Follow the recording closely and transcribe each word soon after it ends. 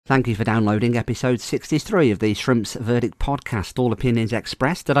Thank you for downloading episode 63 of the Shrimps Verdict podcast. All opinions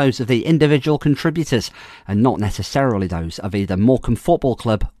expressed are those of the individual contributors and not necessarily those of either Morecambe Football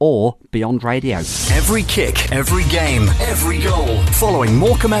Club or Beyond Radio. Every kick, every game, every goal. Following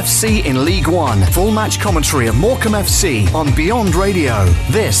Morecambe FC in League One. Full match commentary of Morecambe FC on Beyond Radio.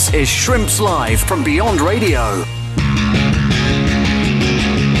 This is Shrimps Live from Beyond Radio.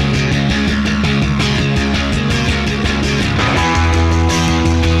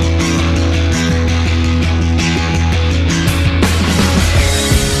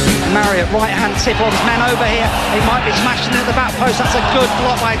 Right hand tip on his man over here. He might be smashing at the back post. That's a good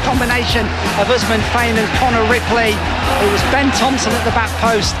block by a combination of Usman Fain and Connor Ripley. It was Ben Thompson at the back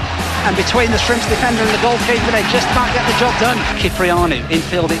post, and between the Shrimps defender and the goalkeeper, they just about get the job done. Cipriano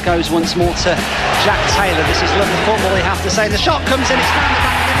infield, it goes once more to Jack Taylor. This is lovely football, you have to say. The shot comes in, it's down the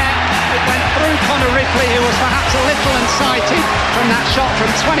back of the net. It went through Connor Ripley, who was perhaps a little unsighted from that shot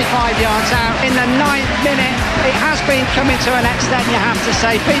from 25 yards out. In the 9th minute, it has been coming to an extent, you have to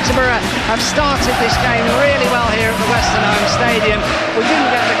say. Peterborough have started this game really well here at the Weston Homes Stadium. We didn't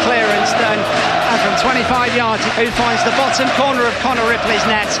get the clearance done, and from 25 yards, who finds the bottom corner of Connor Ripley's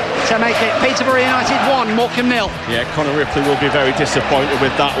net to make it Peterborough United 1, Morecambe 0. Yeah, Connor Ripley will be very disappointed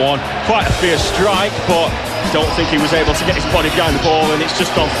with that one. Quite a fierce strike, but don't think he was able to get his body behind the ball, and it's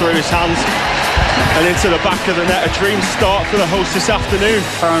just gone through his hands and into the back of the net. A dream start for the host this afternoon.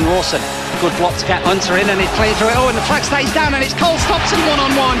 Baron Rawson, good block to get Hunter in, and he's clean through it. Oh, and the flag stays down, and it's Cole Stockton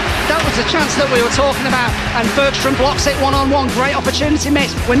one-on-one. That was the chance that we were talking about, and Bergstrom blocks it one-on-one. Great opportunity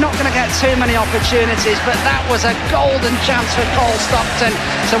missed. We're not going to get too many opportunities, but that was a golden chance for Cole Stockton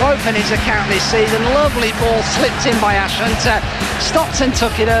to open his account this season. Lovely ball slipped in by Ash Hunter. Stockton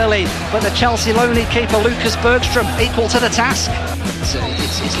took it early, but the Chelsea lonely keeper Lucas Bergstrom equal to the task.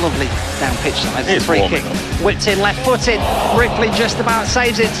 It's lovely down pitch side. It's free kick, whipped in, left-footed. Ripley just about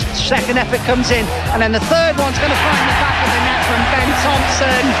saves it. Second effort comes in, and then the third one's going to find the back of the net from Ben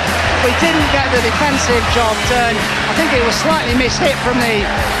Thompson. We didn't get the defensive job done. I think it was slightly mishit from the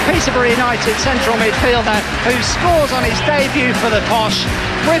Peterborough United central midfielder, who scores on his debut for the Posh.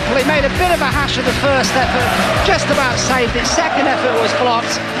 Ripley made a bit of a hash of the first effort, just about saved it. Second effort was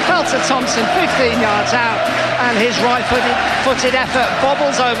blocked, fell to Thompson 15 yards out, and his right-footed effort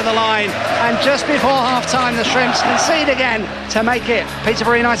bobbles over the line. And just before half-time, the Shrimps concede again to make it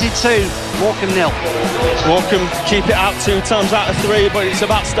Peterborough United 2, Morecambe 0. Morecambe keep it out 2 times out of 3, but it's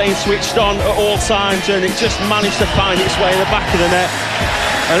about staying switched on at all times, and it just managed to find its way in the back of the net.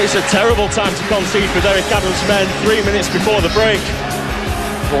 And it's a terrible time to concede for Derek Adams' men 3 minutes before the break.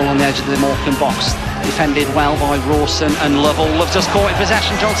 Ball on the edge of the Morecambe box, defended well by Rawson and Lovell. Love just caught in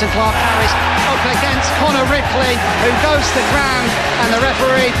possession. Johnson Clark Harris up against Connor Ripley, who goes to the ground, and the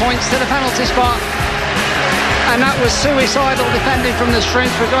referee points to the penalty spot. And that was suicidal defending from the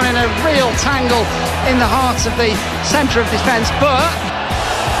Shrimps. We're going in a real tangle in the heart of the centre of defence, but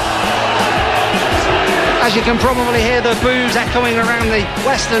as you can probably hear the boos echoing around the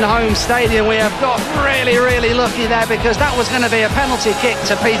Weston Homes Stadium, we have got really, really lucky there, because that was going to be a penalty kick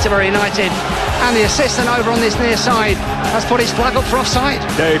to Peterborough United, and the assistant over on this near side has put his flag up for offside.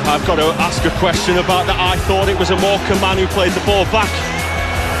 Dave, I've got to ask a question about that. I thought it was a Morecambe man who played the ball back,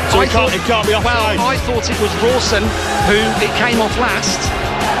 so it can't be offside. Well, I thought it was Rawson who it came off last,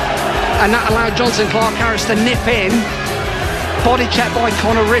 and that allowed Johnson Clark Harris to nip in. Body check by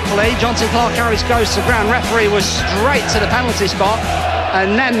Connor Ripley. Johnson Clark Harris goes to ground. Referee was straight to the penalty spot,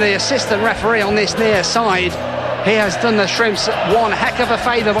 and then the assistant referee on this near side, he has done the Shrimps one heck of a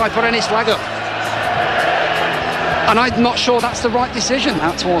favour by putting his flag up. And I'm not sure that's the right decision.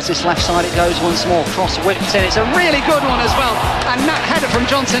 Out towards this left side it goes once more. Cross whipped in. It's a really good one as well. And that header from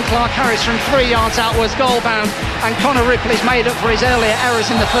Johnson Clark Harris from 3 yards out was goal bound. And Connor Ripley's made up for his earlier errors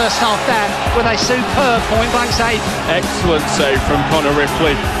in the first half there with a superb point-blank save. Excellent save from Connor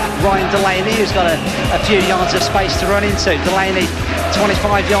Ripley. Ryan Delaney, who's got a few yards of space to run into. Delaney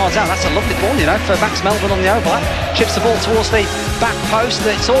 25 yards out. That's a lovely ball, you know, for Max Melbourne on the overlap. Chips the ball towards the back post.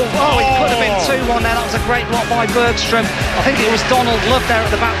 It's all, it could have been 2-1 there. That was a great block by Bergstrom. I think it was Donald Love there at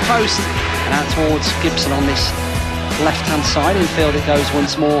the back post. And out towards Gibson on this left-hand side. Infield it goes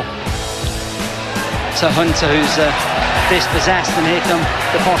once more to Hunter, who's dispossessed, and here come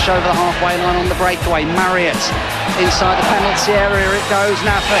the Posh over the halfway line on the breakaway. Marriott inside the penalty area it goes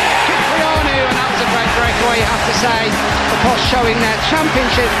now for Cipriano, and that was a great breakaway, you have to say. The Posh showing their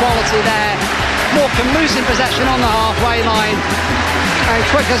championship quality there. Morecambe losing possession on the halfway line, and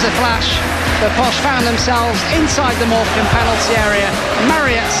quick as a flash, the Posh found themselves inside the Morecambe penalty area.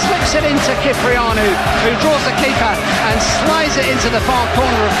 Marriott slips it into Cipriano, who draws the keeper and slides it into the far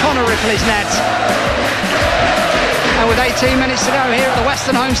corner of Connor Ripley's net. And with 18 minutes to go here at the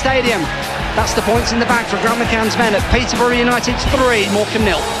Weston Homes Stadium, that's the points in the bag for Grant McCann's men at Peterborough United 3,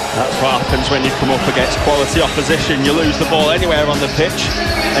 Morecambe 0. That's what happens when you come up against quality opposition. You lose the ball anywhere on the pitch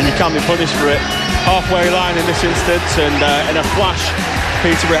and you can be punished for it. Halfway line in this instance, and in a flash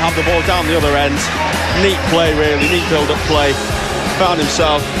Peterborough have the ball down the other end. Neat play really, neat build-up play. Found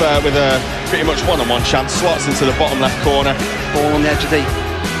himself with a pretty much one-on-one chance, slots into the bottom left corner. Ball on the edge of the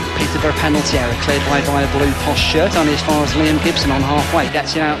Peterborough penalty area, cleared away by a blue Posh shirt, only as far as Liam Gibson on halfway,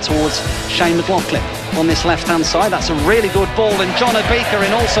 gets it out towards Shane McLaughlin on this left hand side. That's a really good ball, and John Obika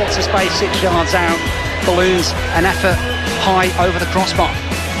in all sorts of space, 6 yards out, balloons an effort high over the crossbar.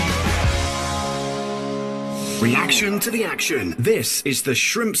 Reaction to the action. This is the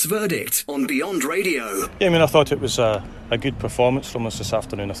Shrimps verdict on Beyond Radio. Yeah, I mean, I thought it was a good performance from us this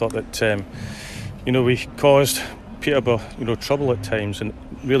afternoon. I thought that we caused Peterborough trouble at times and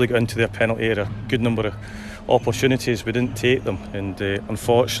really got into their penalty area. Good number of opportunities, we didn't take them, and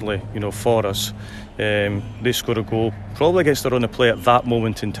unfortunately for us, they scored a goal probably against their own play at that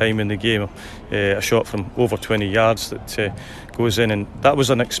moment in time in the game, a shot from over 20 yards that goes in, and that was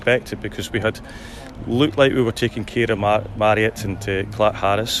unexpected because we had looked like we were taking care of Marriott and Clark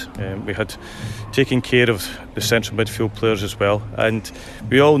Harris. We had taken care of the central midfield players as well, and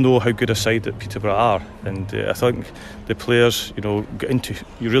we all know how good a side that Peterborough are, and I think the players got into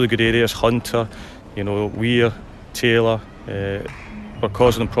really good areas. Hunter, Weir, Taylor were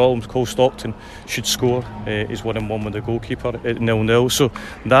causing them problems. Cole Stockton should score. He's 1-1 with the goalkeeper at 0-0, so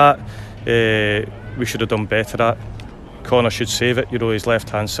that we should have done better at. Connor should save it, his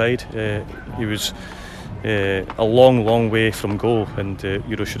left hand side. He was a long way from goal, and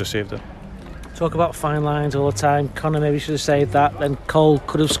should have saved it. Talk about fine lines all the time. Connor maybe should have saved that, then Cole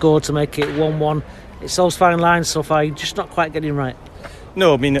could have scored to make it 1-1. It's those fine lines so far, you're just not quite getting right.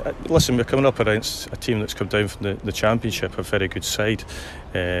 No, I mean, listen, we're coming up against a team that's come down from the Championship, a very good side.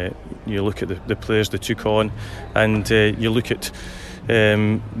 You look at the players they took on, and you look at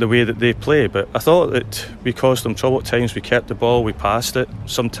the way that they play, but I thought that we caused them trouble at times. We kept the ball, we passed it,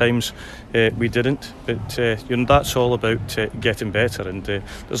 sometimes we didn't, but that's all about getting better, and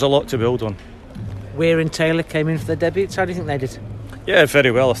there's a lot to build on. Weir and Taylor came in for their debuts. How do you think they did? Yeah,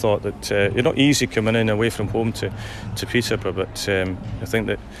 very well. I thought that you're not easy coming in away from home to Peterborough, but I think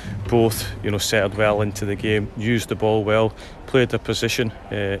that both settled well into the game, used the ball well, played their position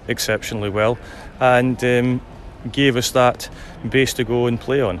exceptionally well, and gave us that base to go and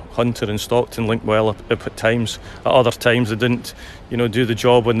play on. Hunter and Stockton linked well up at times. At other times they didn't do the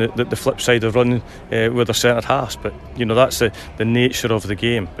job on the flip side of running with their centre halves, but that's the nature of the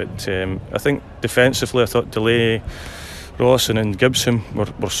game. But I think defensively I thought Delaney, Rawson and Gibson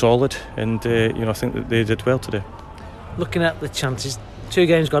were solid, and I think that they did well today. Looking at the chances, 2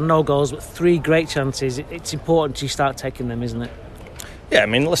 games gone, no goals, but 3 great chances. It's important you start taking them, isn't it? Yeah, I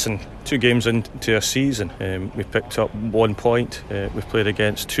mean, listen, 2 games into a season, we've picked up 1 point. We've played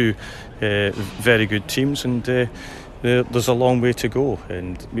against 2 very good teams, and there's a long way to go,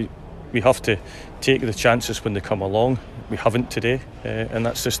 and we have to take the chances when they come along. We haven't today, and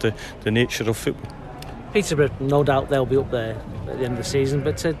that's just the nature of football. Peterborough, no doubt they'll be up there at the end of the season,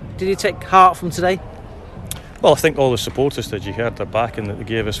 but did you take heart from today? Well, I think all the supporters did. You heard their backing that they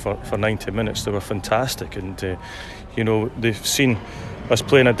gave us for 90 minutes. They were fantastic, and they've seen us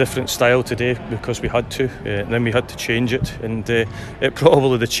playing a different style today because we had to, and then we had to change it, and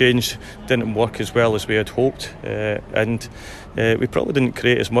the change didn't work as well as we had hoped, and we probably didn't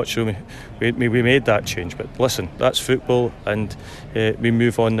create as much when we made that change. But listen, that's football, and we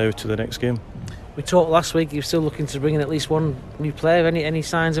move on now to the next game. We talked last week, you're still looking to bring in at least 1 new player. Any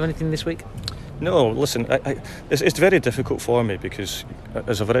signs of anything this week? No, listen, it's very difficult for me because,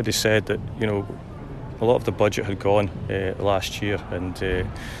 as I've already said, that a lot of the budget had gone last year, and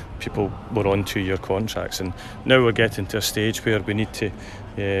people were on 2-year contracts, and now we're getting to a stage where we need to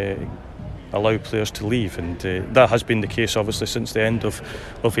allow players to leave, and that has been the case obviously since the end of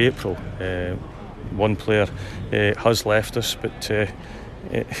April. 1 player has left us, but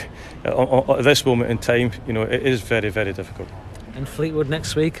at this moment in time, it is very, very difficult. And Fleetwood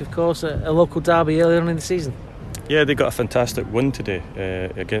next week, of course, a local derby earlier on in the season. Yeah, they got a fantastic win today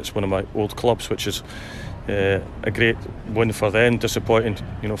against one of my old clubs, which is a great win for them. Disappointing,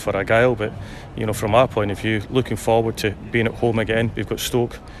 for Argyle, but from our point of view, looking forward to being at home again. We've got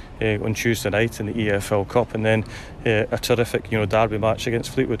Stoke on Tuesday night in the EFL Cup, and then a terrific, derby match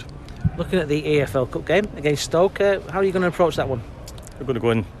against Fleetwood. Looking at the EFL Cup game against Stoke, how are you going to approach that one? We're going to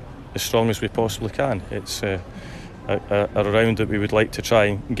go in as strong as we possibly can. It's a round that we would like to try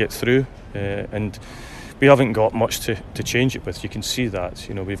and get through, and we haven't got much to change it with. You can see that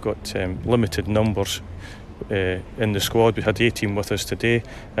we've got limited numbers in the squad. We had 18 with us today,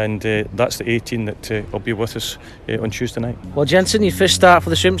 and that's the 18 that will be with us on Tuesday night. Well, Jensen, your first start for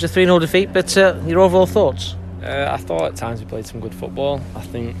the Shrimps, a 3-0 defeat, but your overall thoughts? I thought at times we played some good football. I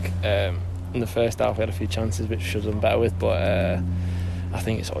think in the first half we had a few chances which we should have done better with, but I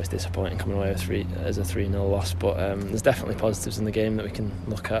think it's always disappointing coming away as a 3-0 loss, but there's definitely positives in the game that we can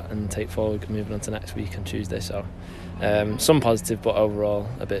look at and take forward moving on to next week on Tuesday. So some positive, but overall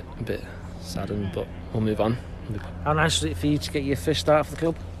a bit saddened, but we'll move on. How nice was it for you to get your first start for the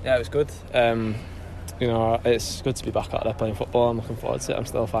club? Yeah, it was good. It's good to be back out there playing football. I'm looking forward to it. I'm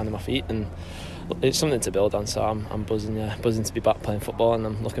still finding my feet, and it's something to build on, so I'm buzzing to be back playing football, and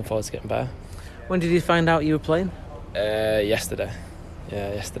I'm looking forward to getting better. When did you find out you were playing? Yesterday.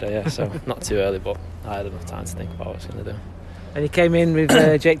 Yeah, so not too early, but I had enough time to think about what I was going to do. And you came in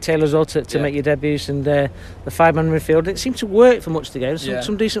with Jake Taylor as well to make your debuts, and the 5-man midfield. It seemed to work for much of the game.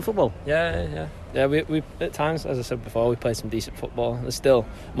 Some decent football. Yeah. We at times, as I said before, we played some decent football. There's still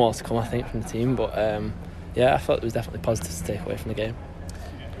more to come, I think, from the team, but I felt it was definitely positive to take away from the game.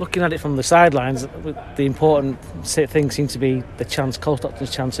 Looking at it from the sidelines, the important thing seemed to be the chance, Cole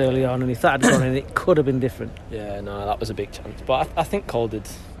Stockton's chance early on, and if that had gone in, it could have been different. Yeah, no, that was a big chance. But I think Cole did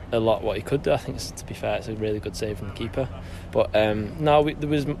a lot what he could do. I think, to be fair, it's a really good save from the keeper. But there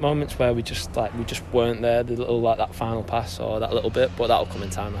was moments where we just weren't there. The little that final pass or that little bit, but that'll come in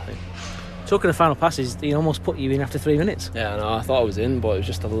time, I think. Talking of final passes, he almost put you in after 3 minutes. Yeah, no, I thought I was in, but it was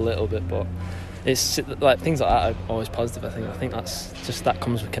just a little bit. But it's like things like that are always positive. I think that's just that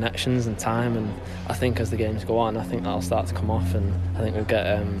comes with connections and time, and I think as the games go on, I think that'll start to come off, and I think we'll get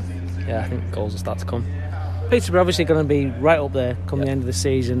I think goals will start to come. Peterborough obviously going to be right up there come the end of the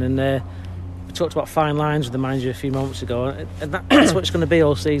season, and we talked about fine lines with the manager a few moments ago, and that's what it's going to be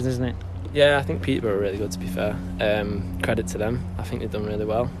all season, isn't it? Yeah, I think Peterborough are really good, to be fair. Credit to them. I think they've done really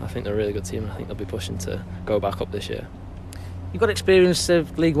well. I think they're a really good team, and I think they'll be pushing to go back up this year. You've got experience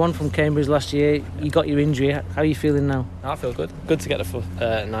of League One from Cambridge last year. You got your injury. How are you feeling now? I feel good. Good to get the full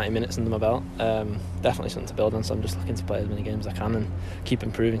 90 minutes under my belt. Definitely something to build on, so I'm just looking to play as many games as I can and keep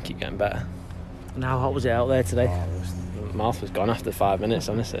improving, keep getting better. And how hot was it out there today? My mouth was gone after 5 minutes,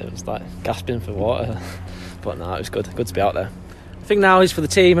 honestly. It was like gasping for water. But no, it was good. Good to be out there. I think now is for the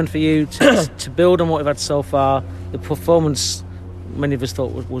team and for you to build on what we've had so far. The performance, many of us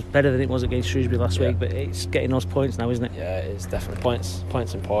thought was better than it was against Shrewsbury last week, but it's getting those points now, isn't it? Yeah, it's definitely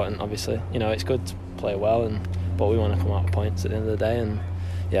points important, obviously. It's good to play well, but we want to come out with points at the end of the day, and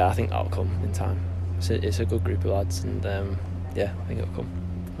I think that'll come in time. It's a good group of lads, and I think it'll come.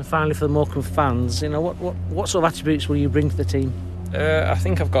 And finally, for the Morecambe fans, what sort of attributes will you bring to the team? I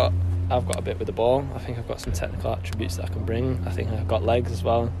think I've got a bit with the ball. I think I've got some technical attributes that I can bring. I think I've got legs as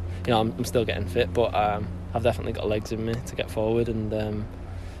well. I'm still getting fit, but I've definitely got legs in me to get forward, and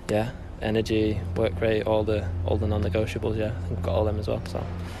energy, work rate, all the non-negotiables. I think I've got all them as well. So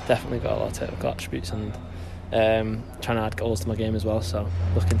definitely got a lot of technical attributes, and trying to add goals to my game as well. So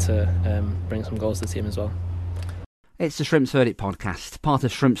looking to bring some goals to the team as well. It's the Shrimps Verdict podcast, part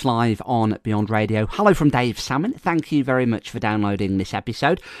of Shrimps Live on Beyond Radio. Hello from Dave Salmon. Thank you very much for downloading this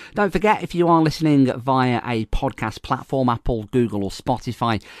episode. Don't forget, if you are listening via a podcast platform, Apple, Google or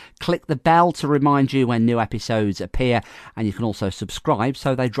Spotify, click the bell to remind you when new episodes appear, and you can also subscribe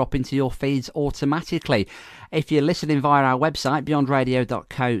so they drop into your feeds automatically. If you're listening via our website,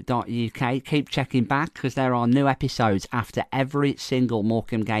 beyondradio.co.uk, keep checking back because there are new episodes after every single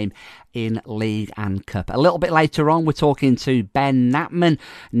Morecambe game in League and Cup. A little bit later on, we're talking to Ben Knapman.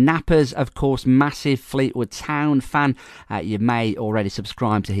 Nappers, of course, massive Fleetwood Town fan. You may already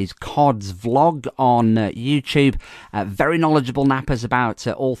subscribe to his CODS vlog on YouTube. Very knowledgeable Nappers about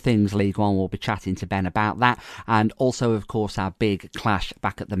all things League One. We'll be chatting to Ben about that. And also, of course, our big clash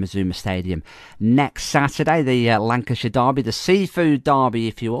back at the Mazuma Stadium next Saturday. The Lancashire derby, the seafood derby,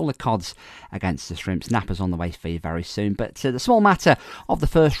 if you will, the CODS against the Shrimps. Nappers on the way for you very soon. But the small matter of the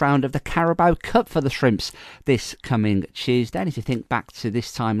first round of the Carabao Cup for the Shrimps this coming Tuesday. And if you think back to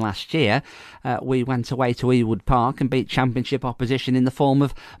this time last year, we went away to Ewood Park and beat Championship opposition in the form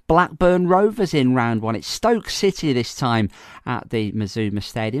of Blackburn Rovers in round one. It's Stoke City this time at the Mazuma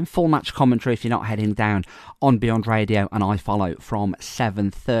Stadium. Full match commentary if you're not heading down on Beyond Radio and iFollow from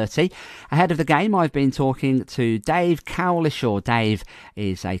 7:30. Ahead of the game, I've been talking to Dave Cowlishaw. Dave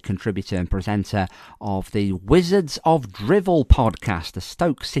is a contributor and presenter of the Wizards of Drivel podcast, the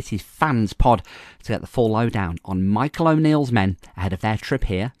Stoke City fans pod, to get the full lowdown on Michael O'Neill's men ahead of their trip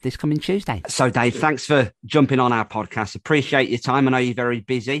here this coming Tuesday. So Dave, thanks for jumping on our podcast. Appreciate your time. I know you're very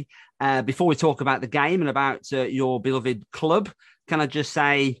busy. Before we talk about the game and about your beloved club, can I just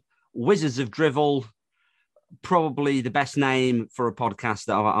say Wizards of Drivel, probably the best name for a podcast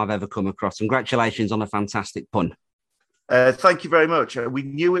that I've ever come across. Congratulations on a fantastic pun. Thank you very much. We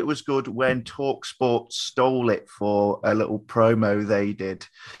knew it was good when TalkSport stole it for a little promo they did.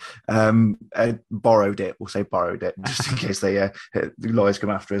 Borrowed it. We'll say borrowed it, just in case the lawyers come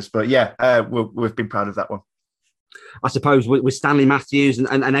after us. But yeah, we've been proud of that one. I suppose with Stanley Matthews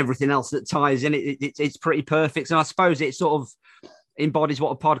and everything else that ties in, it's pretty perfect. And I suppose it sort of embodies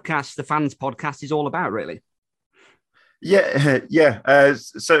what a podcast, the fans podcast, is all about, really. Yeah.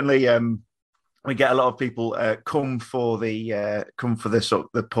 Certainly. We get a lot of people come for the sort of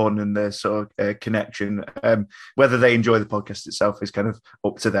the pun and the sort of connection. Whether they enjoy the podcast itself is kind of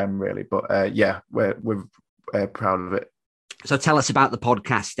up to them, really. But we're proud of it. So tell us about the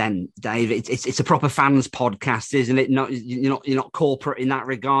podcast, then, Dave. It's a proper fans podcast, isn't it? You're not corporate in that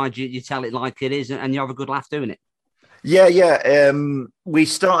regard. You tell it like it is, and you have a good laugh doing it. Yeah. We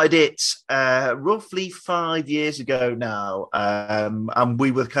started it roughly 5 years ago now, and we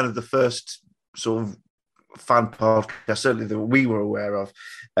were kind of the first sort of fan podcast, certainly that we were aware of,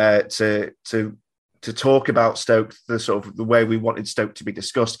 to talk about Stoke, the sort of the way we wanted Stoke to be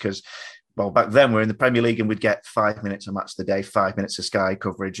discussed. Because, well, back then we're in the Premier League and we'd get 5 minutes of Match of the Day, 5 minutes of Sky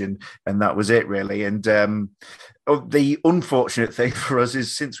coverage, and that was it, really. And the unfortunate thing for us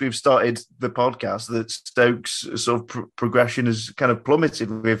is, since we've started the podcast, that Stoke's sort of progression has kind of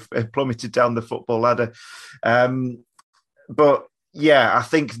plummeted. We've plummeted down the football ladder, but yeah, I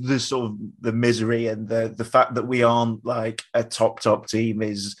think the sort of the misery and the fact that we aren't like a top team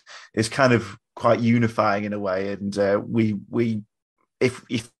is kind of quite unifying in a way. And we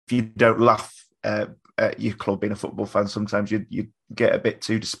if you don't laugh at your club being a football fan, sometimes you get a bit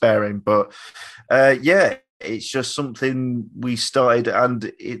too despairing. But it's just something we started,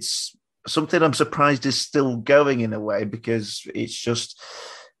 and it's something I'm surprised is still going in a way, because it's just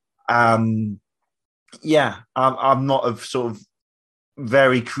I'm not a sort of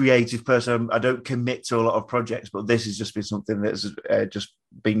very creative person. I don't commit to a lot of projects, but this has just been something that's just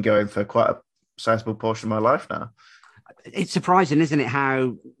been going for quite a sizable portion of my life now. It's surprising, isn't it,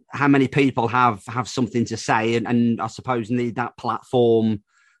 how many people have something to say and I suppose need that platform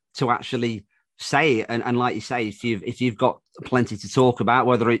to actually say it. And like you say, if you've got plenty to talk about,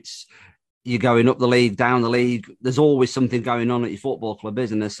 whether it's you're going up the league, down the league, there's always something going on at your football club,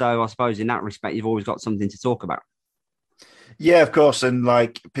 isn't there? So I suppose in that respect, you've always got something to talk about. Yeah, of course. And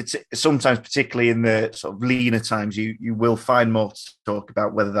like sometimes, particularly in the sort of leaner times, you will find more to talk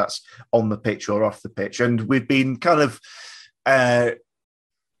about, whether that's on the pitch or off the pitch. And we've been kind of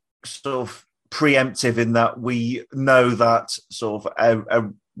sort of preemptive in that we know that sort of a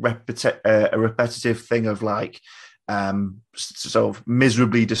repetitive thing of like sort of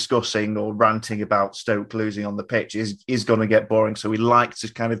miserably discussing or ranting about Stoke losing on the pitch is going to get boring. So we like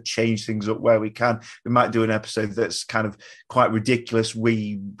to kind of change things up where we can. We might do an episode that's kind of quite ridiculous.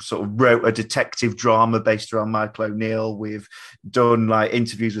 We sort of wrote a detective drama based around Michael O'Neill. We've done like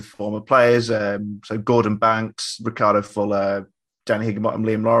interviews with former players, so Gordon Banks, Ricardo Fuller, Danny Higginbottom,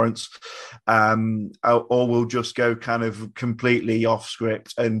 Liam Lawrence, or we'll just go kind of completely off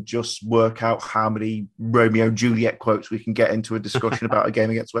script and just work out how many Romeo and Juliet quotes we can get into a discussion about a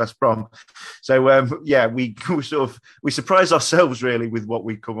game against West Brom. So we surprise ourselves really with what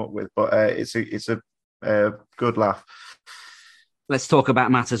we come up with, but it's a good laugh. Let's talk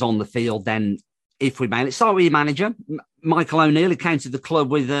about matters on the field then, if we may. Let's start with your manager, Michael O'Neill. He came to the club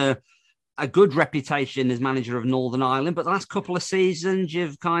with a good reputation as manager of Northern Ireland, but the last couple of seasons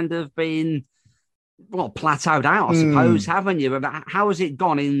you've kind of been, plateaued out, I suppose, haven't you? How has it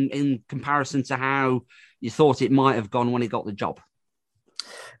gone in comparison to how you thought it might have gone when he got the job?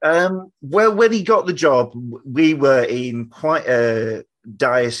 Well, when he got the job, we were in quite a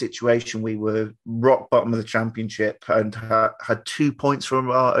dire situation. We were rock bottom of the Championship and had 2 points from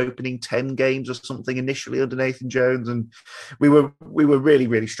our opening 10 games or something initially under Nathan Jones, and we were really,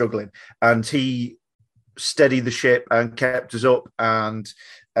 really struggling. And he steadied the ship and kept us up, and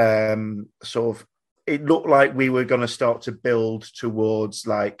sort of it looked like we were going to start to build towards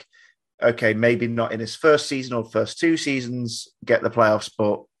like, okay, maybe not in his first season or first two seasons get the playoffs,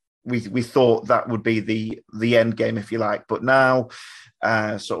 but we thought that would be the end game, if you like. But now,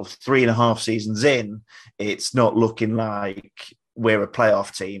 sort of 3.5 seasons in, it's not looking like we're a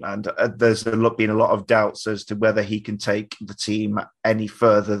playoff team, and there's been a lot of doubts as to whether he can take the team any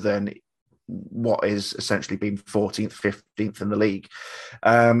further than what is essentially been 14th, 15th in the league,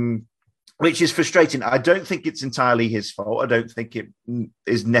 which is frustrating. I don't think it's entirely his fault. I don't think it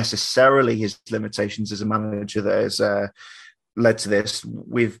is necessarily his limitations as a manager that has led to this.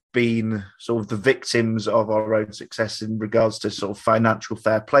 We've been sort of the victims of our own success in regards to sort of financial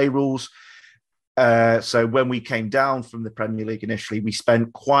fair play rules. So when we came down from the Premier League initially, we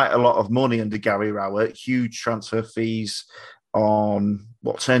spent quite a lot of money under Gary Rowett, huge transfer fees on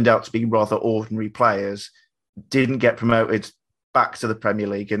what turned out to be rather ordinary players, didn't get promoted back to the Premier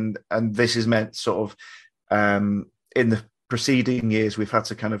League. And this has meant sort of in the preceding years, we've had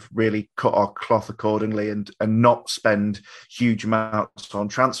to kind of really cut our cloth accordingly and not spend huge amounts on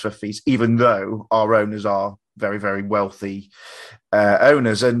transfer fees, even though our owners are very, very wealthy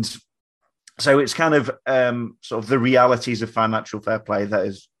owners. And so it's kind of sort of the realities of financial fair play that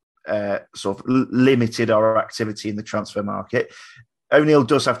has sort of limited our activity in the transfer market. O'Neill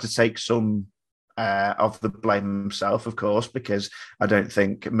does have to take some of the blame himself, of course, because I don't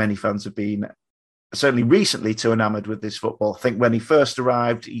think many fans have been, certainly recently, too enamoured with this football. I think when he first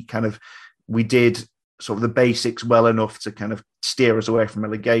arrived, we did sort of the basics well enough to kind of steer us away from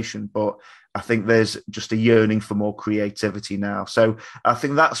relegation, but I think there's just a yearning for more creativity now. So I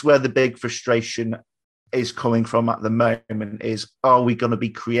think that's where the big frustration is coming from at the moment is, are we going to be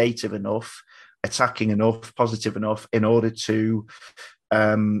creative enough, attacking enough, positive enough in order to,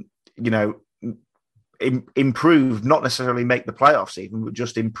 improve, not necessarily make the playoffs even, but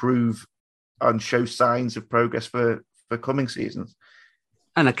just improve and show signs of progress for coming seasons.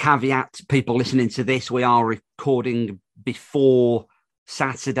 And a caveat, people listening to this, we are recording before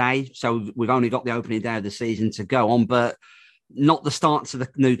Saturday, so we've only got the opening day of the season to go on, but not the start to the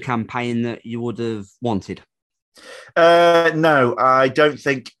new campaign that you would have wanted. No, I don't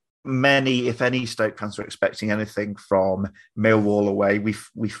think many, if any, Stoke fans were expecting anything from Millwall away. We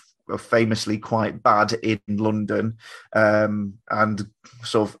were famously quite bad in London, and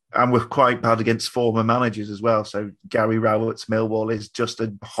we're quite bad against former managers as well. So Gary Rowett's Millwall is just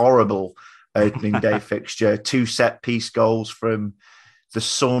a horrible opening day fixture. 2 set-piece goals from the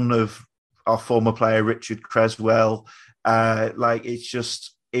son of our former player, Richard Creswell.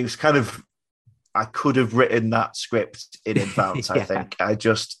 It was kind of, I could have written that script in advance, I think. It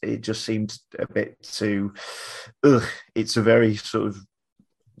just seemed a bit too, it's a very sort of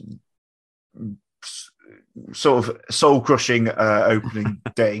soul-crushing opening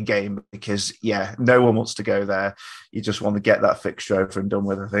day game because, no one wants to go there. You just want to get that fixture over and done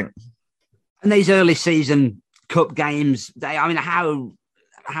with, I think. And these early season cup games,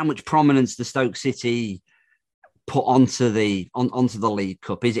 how much prominence does Stoke City put onto the League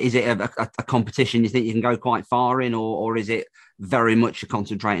Cup? Is it a competition you think you can go quite far in, or is it very much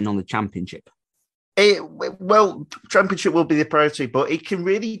concentrating on the Championship? Championship will be the priority, but it can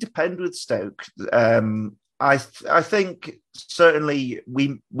really depend with Stoke. I think certainly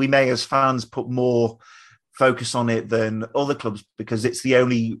we may as fans put more focus on it than other clubs because it's the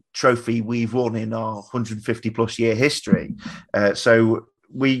only trophy we've won in our 150 plus year history. So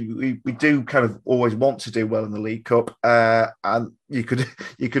we do kind of always want to do well in the League Cup, and you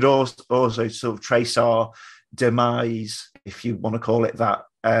could also sort of trace our demise, if you want to call it that,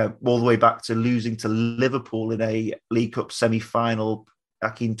 all the way back to losing to Liverpool in a League Cup semi-final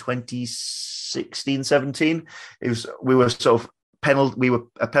back in 2016-17. We were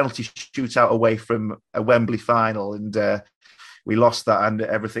a penalty shootout away from a Wembley final, and we lost that, and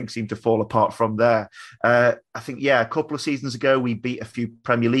everything seemed to fall apart from there. I think, a couple of seasons ago, we beat a few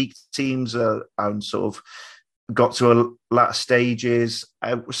Premier League teams and sort of got to latter stages.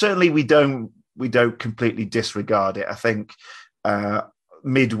 Certainly, we don't completely disregard it. I think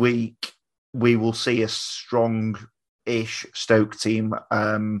midweek we will see a strong-ish Stoke team.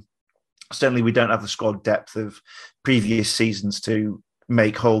 Certainly, we don't have the squad depth of previous seasons to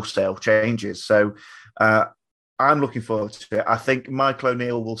make wholesale changes. So I'm looking forward to it. I think Michael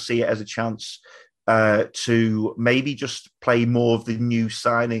O'Neill will see it as a chance to maybe just play more of the new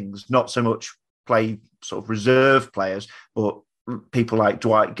signings, not so much play sort of reserve players, but people like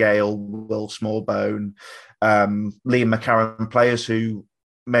Dwight Gale, Will Smallbone, Liam McCarron, players who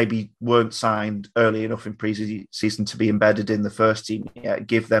maybe weren't signed early enough in pre-season to be embedded in the first team yet,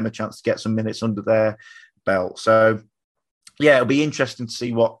 give them a chance to get some minutes under their belt. So, it'll be interesting to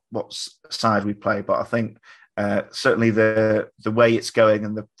see what side we play. But I think certainly the way it's going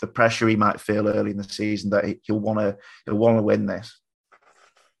and the pressure he might feel early in the season, that he'll want to win this.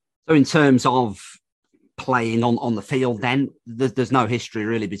 So in terms of playing on the field, then there's no history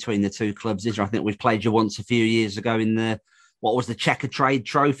really between the two clubs, is there? I think we've played you once a few years ago in the Checker Trade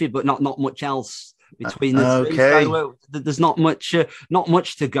Trophy, but not much else between the two. So there's not much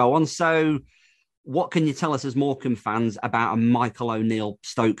to go on. So what can you tell us as Morecambe fans about a Michael O'Neill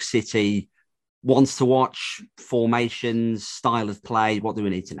Stoke City? Wants to watch formations, style of play? What do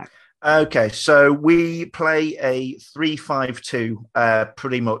we need to know? Okay, so we play a 3-5-2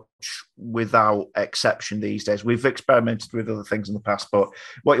 pretty much without exception these days. We've experimented with other things in the past, but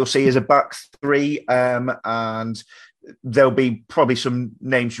what you'll see is a back three, and there'll be probably some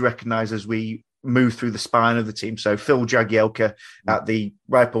names you recognise as we move through the spine of the team. So Phil Jagielka at the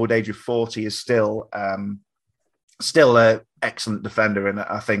ripe old age of 40 is still an excellent defender, and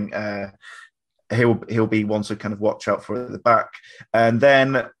I think he'll be one to kind of watch out for at the back. And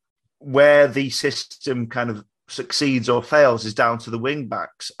then where the system kind of succeeds or fails is down to the wing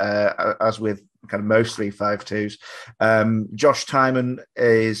backs, as with kind of most 3-5-2s. Josh Timon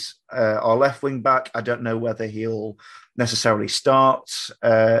is our left wing back. I don't know whether he'll necessarily start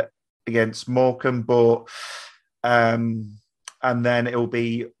against Morecambe, but and then it will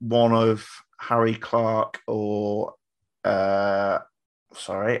be one of Harry Clark or Tom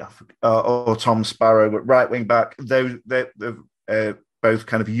Sparrow at right wing back. They're both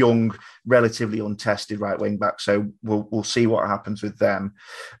kind of young, relatively untested right wing back. So we'll see what happens with them.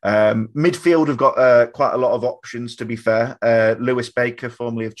 Midfield have got quite a lot of options, to be fair. Lewis Baker,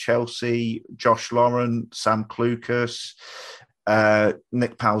 formerly of Chelsea, Josh Lauren, Sam Clucas.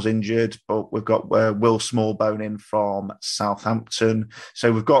 Nick Powell's injured, but we've got Will Smallbone in from Southampton.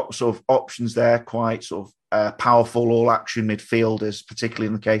 So we've got sort of options there, quite sort of powerful all-action midfielders, particularly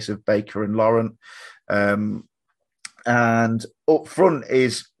in the case of Baker and Lauren. And up front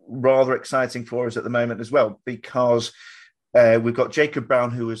is rather exciting for us at the moment as well, because we've got Jacob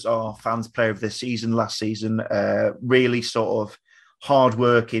Brown, who was our fans player of the season last season, really sort of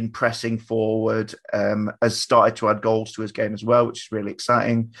hard-working, pressing forward, has started to add goals to his game as well, which is really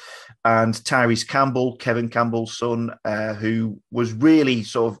exciting. And Tyrese Campbell, Kevin Campbell's son, who was really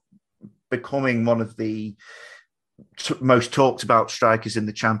sort of becoming one of the most talked about strikers in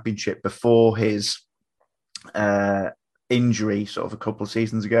the Championship before his injury sort of a couple of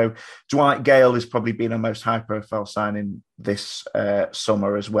seasons ago. Dwight Gale has probably been our most high-profile signing this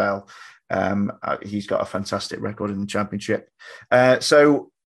summer as well. He's got a fantastic record in the Championship. So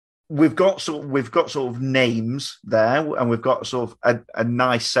we've got sort of names there, and we've got sort of a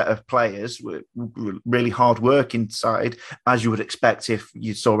nice set of players, really hard work inside, as you would expect if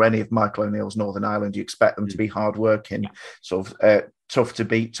you saw any of Michael O'Neill's Northern Ireland. You expect them to be hard working, sort of tough to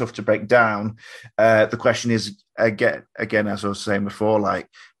beat, tough to break down. The question is, again, as I was saying before, like,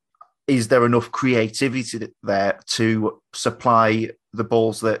 is there enough creativity there to supply the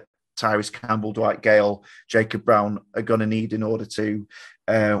balls that Tyrese Campbell, Dwight Gale, Jacob Brown are going to need in order to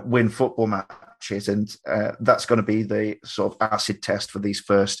win football matches? And that's going to be the sort of acid test for these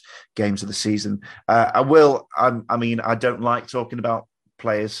first games of the season. I don't like talking about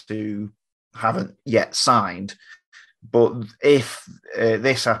players who haven't yet signed, but if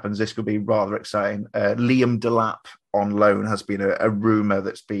this happens, this could be rather exciting. Liam Delap on loan has been a rumour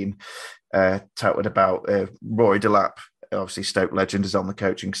that's been touted about. Rory Delap, obviously Stoke legend, is on the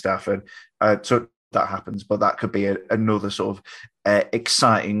coaching staff, and so that happens. But that could be another sort of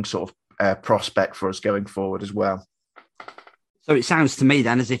exciting sort of prospect for us going forward as well. So it sounds to me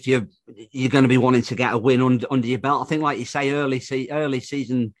then as if you're going to be wanting to get a win under your belt. I think, like you say, early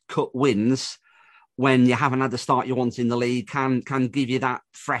season cup wins, when you haven't had the start you want in the league, can give you that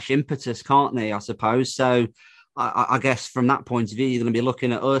fresh impetus, can't they, I suppose? So I guess from that point of view, you're going to be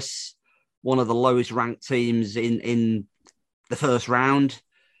looking at us, one of the lowest ranked teams in the first round,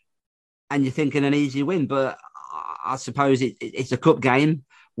 and you're thinking an easy win. But I suppose it's a cup game.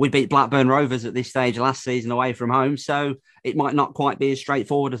 We beat Blackburn Rovers at this stage last season away from home, so it might not quite be as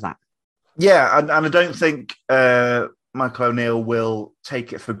straightforward as that. Yeah, and I don't think Michael O'Neill will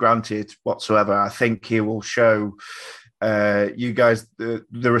take it for granted whatsoever. I think he will show you guys the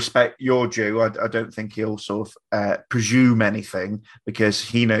respect you're due. I don't think he'll sort of presume anything, because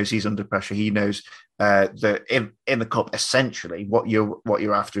he knows he's under pressure. He knows that in the cup, essentially, what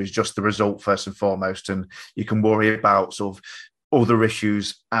you're after is just the result first and foremost, and you can worry about sort of other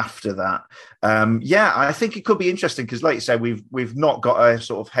issues after that. I think it could be interesting because, like you say, we've not got a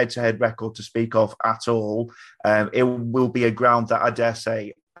sort of head-to-head record to speak of at all. It will be a ground that I dare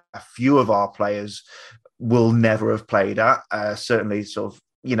say a few of our players will never have played at. Certainly, sort of,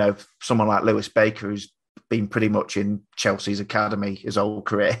 someone like Lewis Baker, who's been pretty much in Chelsea's academy his whole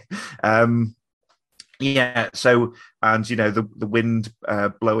career. So, and the wind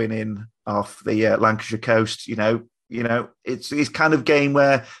blowing in off the Lancashire coast, it's kind of game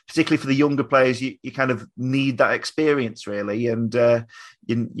where, particularly for the younger players, you kind of need that experience, really, and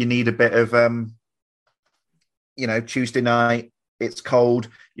you need a bit of Tuesday night. It's cold.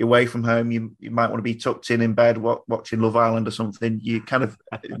 You're away from home. You might want to be tucked in bed watching Love Island or something. You kind of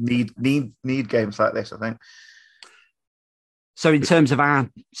need games like this, I think. So in terms of our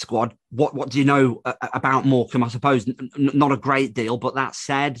squad, what do you know about Morecambe? I suppose not a great deal, but that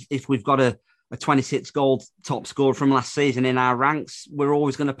said, if we've got a 26-goal top scorer from last season in our ranks, we're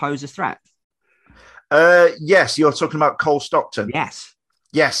always going to pose a threat. Yes, you're talking about Cole Stockton.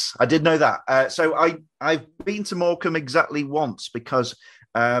 Yes, I did know that. So I've been to Morecambe exactly once because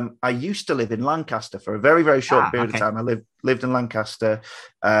I used to live in Lancaster for a very, very short period of time. I lived in Lancaster,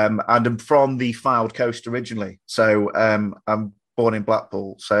 and I'm from the Fylde Coast originally. So I'm born in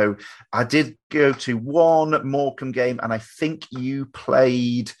Blackpool. So I did go to one Morecambe game, and I think you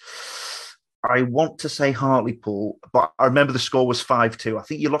played, I want to say Hartlepool, but I remember the score was 5-2. I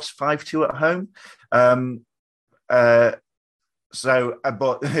think you lost 5-2 at home.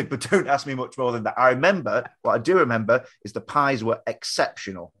 But don't ask me much more than that. What I do remember is the pies were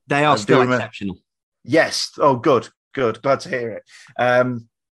exceptional. They are still exceptional. Yes. Oh, good. Glad to hear it.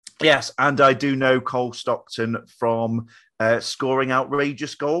 Yes, and I do know Cole Stockton from scoring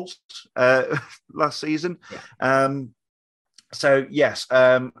outrageous goals last season. Yeah. So yes,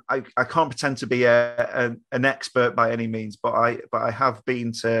 I can't pretend to be an expert by any means, but I have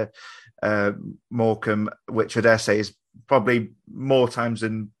been to Morecambe, which I dare say is probably more times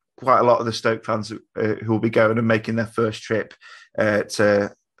than quite a lot of the Stoke fans who will be going and making their first trip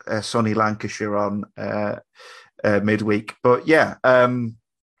to sunny Lancashire on midweek. But yeah, I'm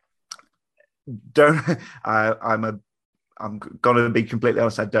going to be completely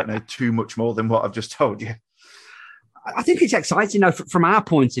honest. I don't know too much more than what I've just told you. I think it's exciting, from our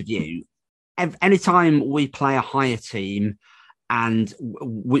point of view. Anytime we play a higher team, and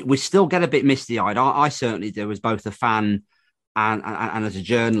we still get a bit misty-eyed. I certainly do, as both a fan and as a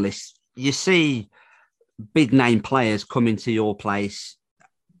journalist. You see big-name players come into your place,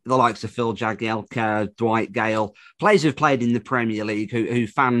 the likes of Phil Jagielka, Dwight Gale, players who've played in the Premier League, who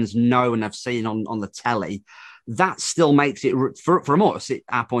fans know and have seen on the telly. That still makes it, from us,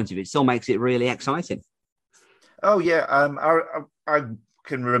 our point of view, it still makes it really exciting. Oh, yeah. I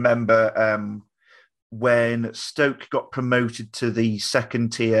can remember when Stoke got promoted to the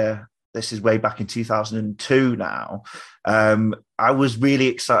second tier. This is way back in 2002 now. I was really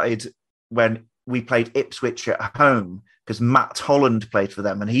excited when we played Ipswich at home because Matt Holland played for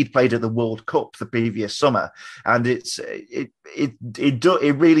them and he'd played at the World Cup the previous summer. And it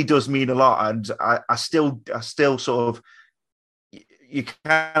really does mean a lot. And I still sort of, you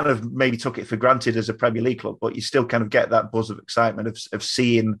kind of maybe took it for granted as a Premier League club, but you still kind of get that buzz of excitement of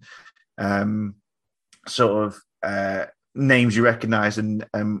seeing names you recognise and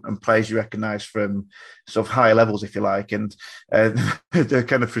players you recognise from sort of higher levels, if you like. And the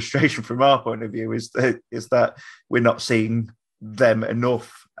kind of frustration from our point of view is that we're not seeing them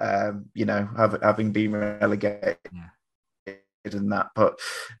enough, having been relegated. Yeah. And that, but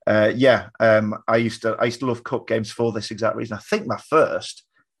I used to love cup games for this exact reason. I think my first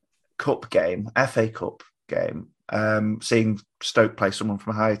cup game, FA Cup game, seeing Stoke play someone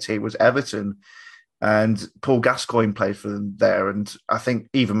from a higher tier was Everton, and Paul Gascoigne played for them there. And I think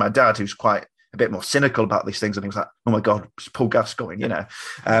even my dad, who's quite a bit more cynical about these things, and he was like, "Oh my God, it's Paul Gascoigne,"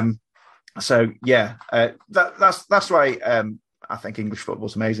 So yeah, that's why I think English football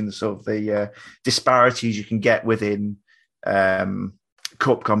is amazing. The sort of the disparities you can get within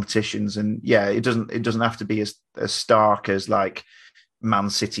cup competitions, and yeah, it doesn't have to be as stark as like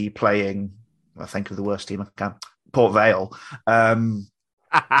Man City playing, I think of the worst team I can, Port Vale.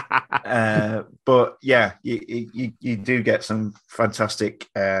 But yeah, you do get some fantastic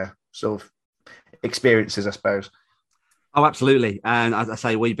sort of experiences, I suppose. Oh, absolutely. And as I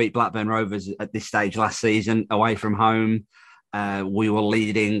say, we beat Blackburn Rovers at this stage last season away from home. We were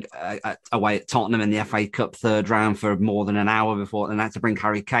leading away at Tottenham in the FA Cup third round for more than an hour before, and had to bring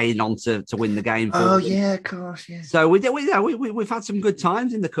Harry Kane on to win the game. Yeah, of course, yeah. So we've had some good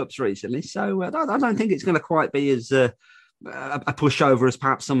times in the Cups recently. So I don't think it's going to quite be as a pushover as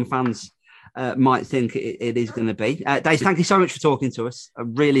perhaps some fans might think it is going to be. Dave, thank you so much for talking to us. I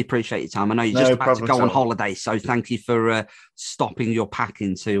really appreciate your time. I know you're just about to go on holiday, so thank you for stopping your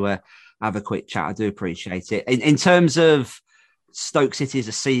packing to have a quick chat. I do appreciate it. In terms of Stoke City as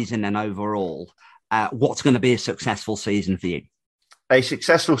a season and overall, what's going to be a successful season for you? A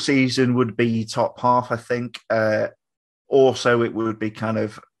successful season would be top half, I think. Also, it would be kind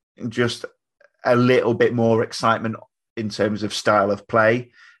of just a little bit more excitement in terms of style of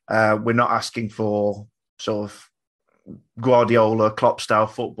play. We're not asking for sort of Guardiola, Klopp style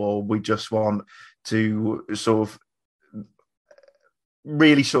football. We just want to sort of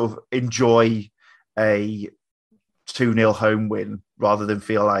really sort of enjoy a 2-0 home win rather than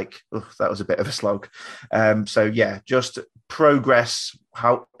feel like that was a bit of a slog. So yeah, just progress,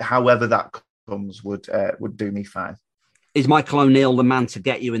 however that comes, would do me fine. Is Michael O'Neill the man to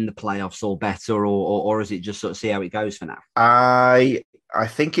get you in the playoffs or better, or is it just sort of see how it goes for now? I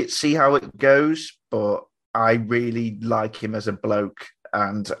think it's see how it goes, but I really like him as a bloke,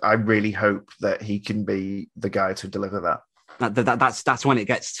 and I really hope that he can be the guy to deliver that. That's when it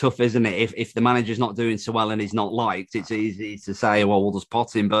gets tough, isn't it? If the manager's not doing so well and he's not liked, it's easy to say, well, we'll just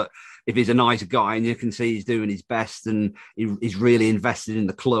pot him. But if he's a nice guy and you can see he's doing his best and he's really invested in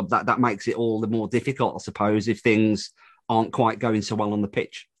the club, that makes it all the more difficult, I suppose, if things aren't quite going so well on the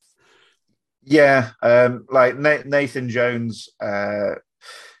pitch. Yeah, like Nathan Jones,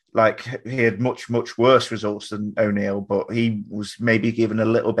 like he had much worse results than O'Neill, but he was maybe given a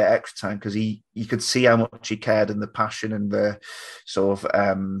little bit extra time because you could see how much he cared, and the passion and the sort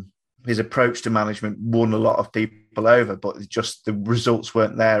of his approach to management won a lot of people over, but just the results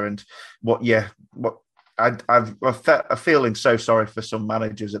weren't there. And I'm feeling so sorry for some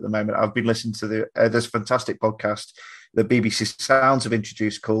managers at the moment. I've been listening to this fantastic podcast the BBC Sounds have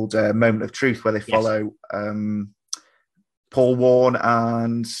introduced called Moment of Truth, where they follow Paul Warne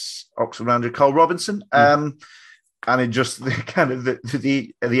and Oxford manager Cole Robinson. And it just the kind of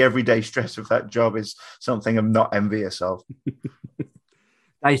the everyday stress of that job is something I'm not envious of.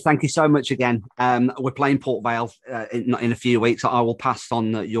 Dave, thank you so much again. We're playing Port Vale in a few weeks. I will pass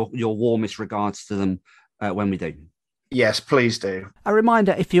on your warmest regards to them when we do. Yes, please do. A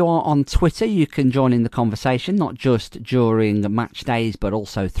reminder, if you are on Twitter, you can join in the conversation, not just during match days, but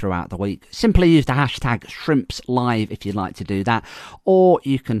also throughout the week. Simply use the hashtag ShrimpsLive if you'd like to do that. Or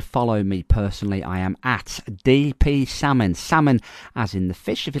you can follow me personally. I am at DP Salmon. Salmon as in the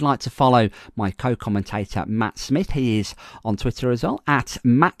fish. If you'd like to follow my co-commentator, Matt Smith, he is on Twitter as well, at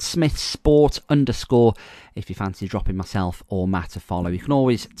MattSmithSport_. If you fancy dropping myself or Matt a follow, you can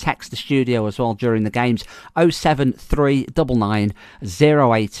always text the studio as well during the games. 07399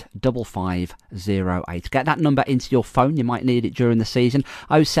 085508. Get that number into your phone. You might need it during the season.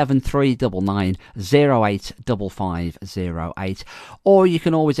 07399 085508. Or you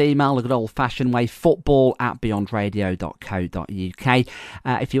can always email the good old-fashioned way, football@beyondradio.co.uk.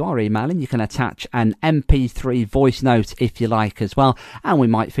 If you are emailing, you can attach an MP3 voice note if you like as well, and we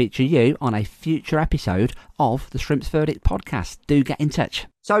might feature you on a future episode of the Shrimps Verdict podcast. Do get in touch.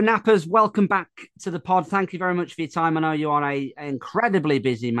 So, Nappers, welcome back to the pod. Thank you very much for your time. I know you are an incredibly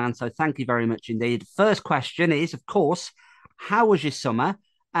busy man, so thank you very much indeed. First question is, of course, how was your summer,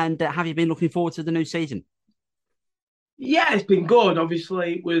 and have you been looking forward to the new season? Yeah, it's been good.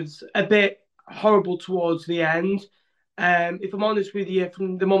 Obviously, it was a bit horrible towards the end. If I'm honest with you,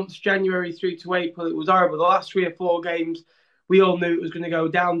 from the months January through to April, it was horrible. The last 3 or 4 games, we all knew it was going to go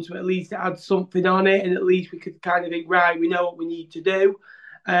down, so at least it had something on it, and at least we could kind of think, right, we know what we need to do.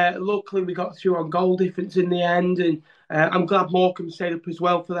 Luckily, we got through on goal difference in the end, and I'm glad Morecambe stayed up as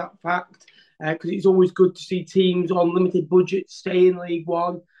well for that fact, because it's always good to see teams on limited budgets stay in League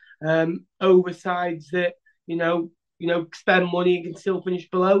One over sides that spend money and can still finish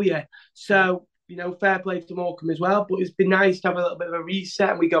below you. So fair play to Morecambe as well. But it's been nice to have a little bit of a reset,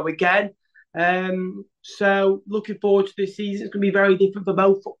 and we go again. So looking forward to this season. It's going to be very different for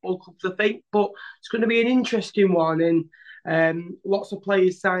both football clubs, I think, but it's going to be an interesting one, and lots of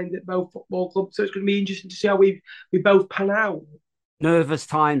players signed at both football clubs, so it's going to be interesting to see how we both pan out. Nervous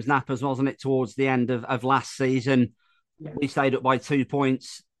times, Nappers, wasn't it, towards the end of last season? Yeah. We stayed up by 2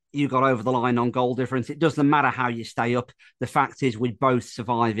 points. You got over the line on goal difference. It doesn't matter how you stay up. The fact is we both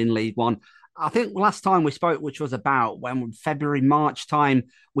survive in League One. I think last time we spoke, which was about February, March time,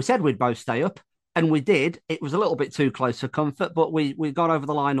 we said we'd both stay up, and we did. It was a little bit too close for comfort, but we got over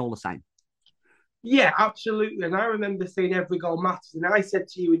the line all the same. Yeah, absolutely. And I remember saying every goal matters. And I said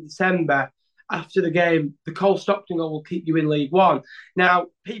to you in December, after the game, the Cole Stockton goal will keep you in League One. Now,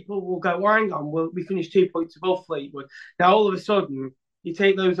 people will go, hang on, we finished 2 points above Fleetwood. Now, all of a sudden, you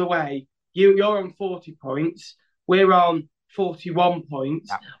take those away, you're on 40 points, we're on 41 points.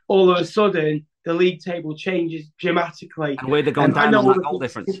 Yeah. All of a sudden, the league table changes dramatically. And we'd have gone down on that goal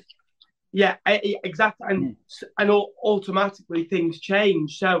difference. Yeah, exactly. And automatically things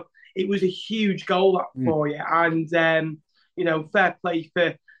change. So it was a huge goal up for you. And, fair play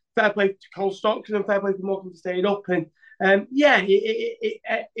to Cole Stockton and fair play for Morecambe for staying up. And,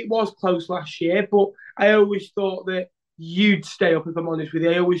 it was close last year, but I always thought that you'd stay up, if I'm honest with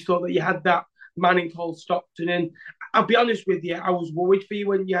you. I always thought that you had that man in Cole Stockton. And I'll be honest with you, I was worried for you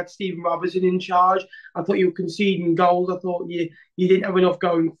when you had Stephen Robertson in charge. I thought you were conceding goals. I thought you didn't have enough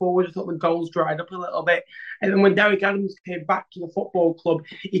going forward. I thought the goals dried up a little bit. And then when Derek Adams came back to the football club,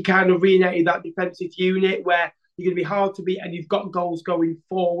 he kind of reunited that defensive unit where you're going to be hard to beat and you've got goals going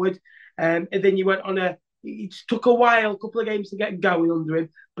forward. And then you went on it took a while, a couple of games to get going under him,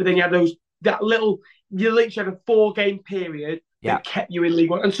 but then you had you literally had a 4-game period that kept you in League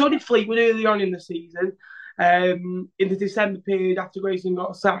One. And so did Fleetwood early on in the season, in the December period after Grayson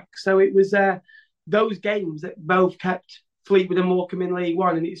got sacked. So it was those games that both kept Fleetwood and Morecambe in League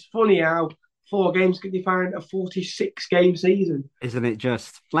One. And it's funny how 4 games could define a 46-game season. Isn't it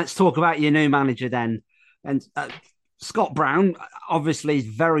just? Let's talk about your new manager then. And Scott Brown, obviously, is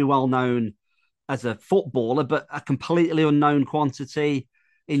very well known as a footballer, but a completely unknown quantity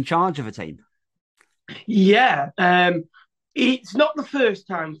in charge of a team. Yeah, it's not the first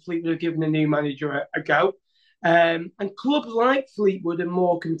time Fleetwood have given a new manager a go. And clubs like Fleetwood and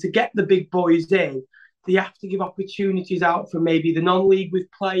Morecambe, to get the big boys in, they have to give opportunities out for maybe the non-league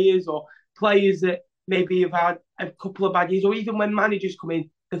with players or players that maybe have had a couple of bad years, or even when managers come in,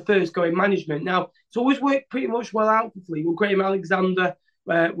 the first go in management. Now, it's always worked pretty much well out for Fleetwood. Graham Alexander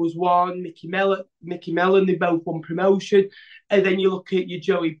was one, Mickey Mellon, they both won promotion. And then you look at your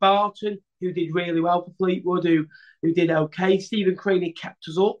Joey Barton, who did really well for Fleetwood, who did okay. Stephen Craney kept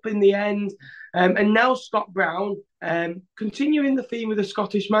us up in the end. And now Scott Brown, continuing the theme with a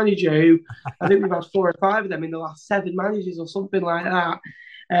Scottish manager, who I think we've had 4 or 5 of them in the last 7 managers or something like that.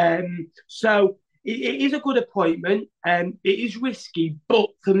 So it is a good appointment. It is risky, but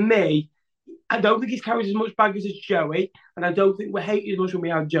for me, I don't think he's carried as much baggage as Joey, and I don't think we're hated as much when we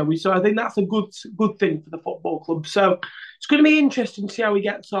have Joey. So I think that's a good thing for the football club. So it's going to be interesting to see how he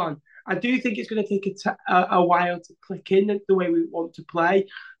gets on. I do think it's going to take a while to click in the way we want to play,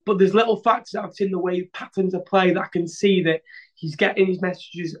 but there's little factors that I've seen the way patterns of play that I can see that he's getting his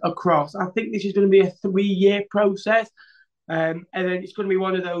messages across. I think this is going to be a 3-year process, and then it's going to be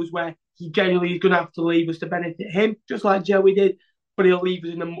one of those where he generally is going to have to leave us to benefit him, just like Joey did, but he'll leave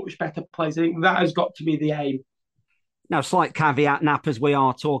us in a much better place. I think that has got to be the aim. Now, slight caveat, Nap, as we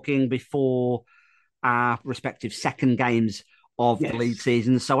are talking before our respective second games of the league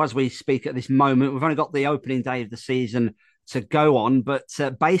season. So as we speak at this moment, we've only got the opening day of the season to go on. But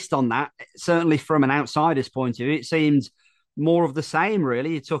based on that, certainly from an outsider's point of view, it seems more of the same,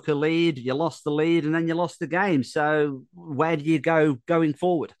 really. You took a lead, you lost the lead, and then you lost the game. So where do you go going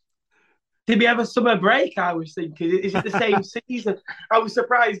forward? Did we have a summer break? I was thinking, is it the same season? I was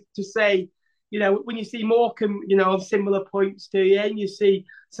surprised to say, when you see Morecambe, on similar points to you, and you see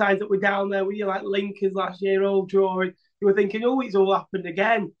sides that were down there, were you like Linkers last year, all drawing, you were thinking, it's all happened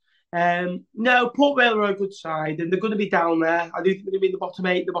again. No, Port Vale are a good side, and they're going to be down there. I do think they're going to be in the bottom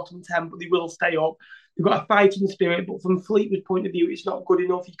 8, the bottom 10, but they will stay up. They've got a fighting spirit, but from Fleetwood's point of view, it's not good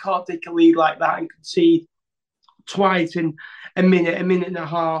enough. You can't take a lead like that and concede twice in a minute and a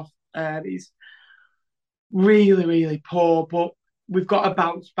half. It's really, really poor, but we've got to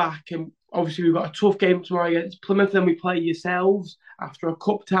bounce back, and obviously we've got a tough game tomorrow against Plymouth, then we play yourselves after a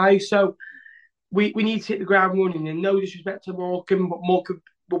cup tie, so we need to hit the ground running. And no disrespect to Morecambe, but Morecambe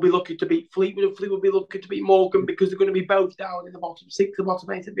will be looking to beat Fleetwood, and Fleetwood will be looking to beat Morecambe, because they're going to be both down in the bottom 6 and bottom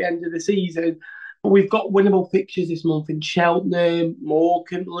 8 at the end of the season. But we've got winnable fixtures this month in Cheltenham,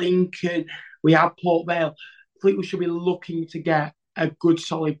 Morecambe, Lincoln. We have Port Vale. Fleetwood should be looking to get a good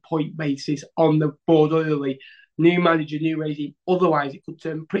solid point basis on the board early. New manager, new regime. Otherwise, it could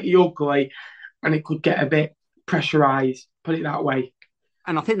turn pretty ugly and it could get a bit pressurised, put it that way.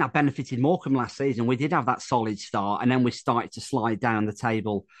 And I think that benefited Morecambe last season. We did have that solid start, and then we started to slide down the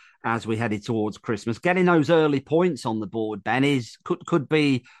table as we headed towards Christmas. Getting those early points on the board, Ben, could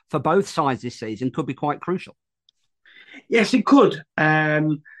be, for both sides this season, could be quite crucial. Yes, it could.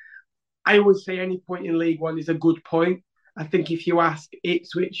 I always say any point in League One is a good point. I think if you ask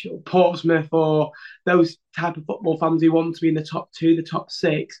Ipswich or Portsmouth or those type of football fans who want to be in the top 2, the top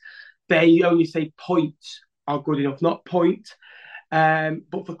 6, they only say points are good enough, not point.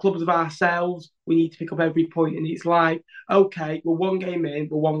 But for clubs of ourselves, we need to pick up every point, and it's like, okay, we're 1 game in,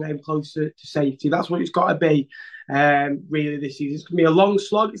 we're 1 game closer to safety. That's what it's got to be, really, this season. It's going to be a long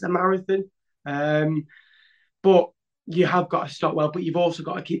slog, it's a marathon, but you have got to start well, but you've also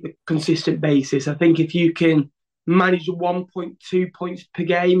got to keep the consistent basis. I think if you can manage 1.2 points per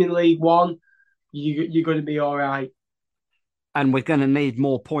game in League One, you're going to be all right. And we're going to need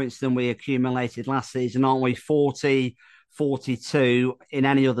more points than we accumulated last season, aren't we? 40, 42. In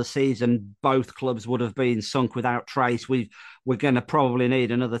any other season, both clubs would have been sunk without trace. We're going to probably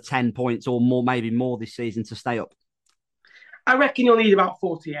need another 10 points or more, maybe more this season to stay up. I reckon you'll need about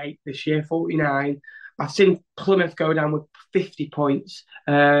 48 this year, 49. I've seen Plymouth go down with 50 points.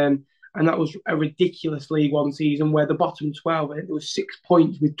 And that was a ridiculous League One season where the bottom 12, I think there was 6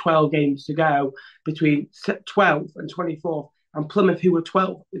 points with 12 games to go between 12th and 24th. And Plymouth, who were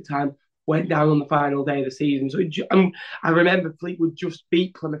 12th at the time, went down on the final day of the season. So I remember Fleetwood just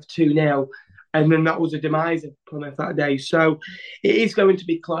beat Plymouth 2-0, and then that was a demise of Plymouth that day. So it is going to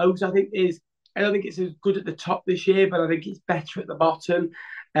be close. I think there's I don't think it's as good at the top this year, but I think it's better at the bottom.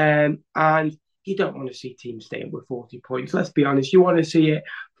 And you don't want to see teams stay up with 40 points. Let's be honest. You want to see it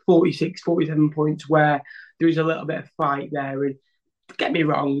 46, 47 points where there is a little bit of fight there. And get me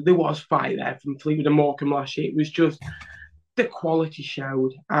wrong, there was fight there from Fleetwood and Morecambe last year. It was just the quality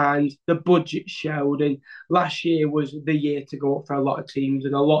showed and the budget showed. And last year was the year to go up for a lot of teams,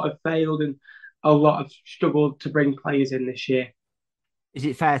 and a lot have failed and a lot have struggled to bring players in this year. Is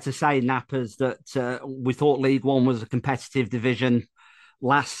it fair to say, Nappers, that we thought League One was a competitive division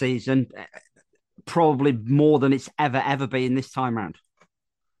last season, probably more than it's ever been this time round?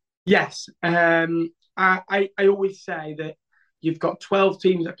 Yes. I always say that you've got 12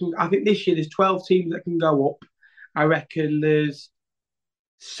 teams that can... I think this year there's 12 teams that can go up. I reckon there's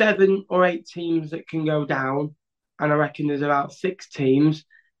 7 or 8 teams that can go down. And I reckon there's about 6 teams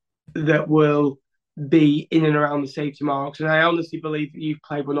that will be in and around the safety marks. And I honestly believe that you've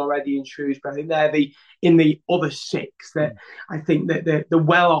played one already in Shrewsbury. I think they're in the other 6 that I think that they're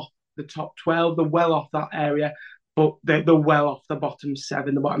well off the top 12, they're well off that area, but they're well off the bottom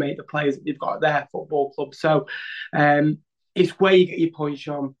 7, the bottom 8, the players that they've got at their football club. So it's where you get your points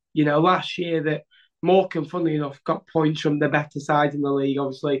from. You know, last year that Morecambe, funnily enough, got points from the better sides in the league.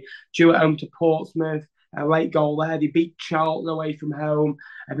 Obviously, due at home to Portsmouth, a late goal there. They beat Charlton away from home,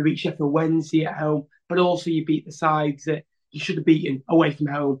 and they beat Sheffield Wednesday at home. But also, you beat the sides that you should have beaten away from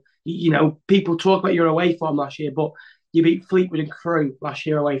home. You know, people talk about your away form last year, but you beat Fleetwood and Crewe last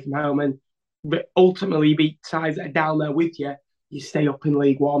year away from home, and ultimately you beat sides that are down there with you. You stay up in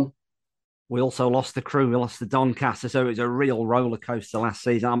League One. We also lost the Crewe, we lost the Doncaster, so it was a real roller coaster last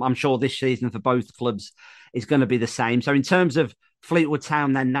season. I'm sure this season for both clubs is going to be the same. So in terms of Fleetwood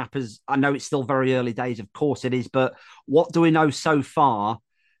Town, then, Nappers, I know it's still very early days, of course it is, but what do we know so far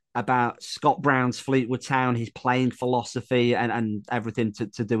about Scott Brown's Fleetwood Town, his playing philosophy and everything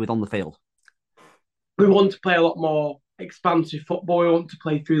to do with on the field? We want to play a lot more expansive football. We want to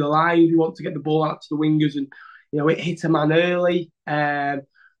play through the lines. We want to get the ball out to the wingers and, you know, it hit a man early.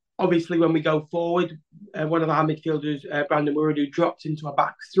 Obviously, when we go forward, one of our midfielders, Brandon Weir, dropped into a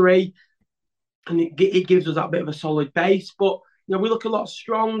back 3, and it gives us that bit of a solid base. But, you know, we look a lot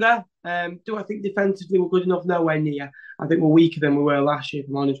stronger. Do I think defensively we're good enough? Nowhere near. I think we're weaker than we were last year, if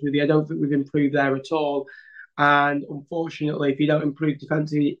I'm honest with you. I don't think we've improved there at all. And unfortunately, if you don't improve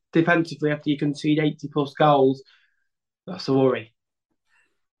defensively after you concede 80+ goals, that's a worry.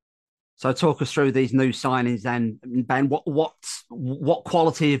 So talk us through these new signings then, Ben. What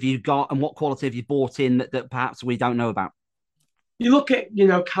quality have you got and what quality have you bought in that perhaps we don't know about? You look at, you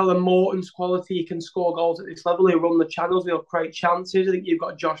know, Callum Morton's quality. He can score goals at this level. He'll run the channels. He'll create chances. I think you've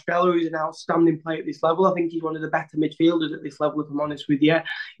got Josh Vella, who's an outstanding player at this level. I think he's one of the better midfielders at this level, if I'm honest with you.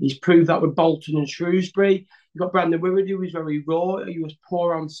 He's proved that with Bolton and Shrewsbury. You've got Brandon Weir, who was very raw. He was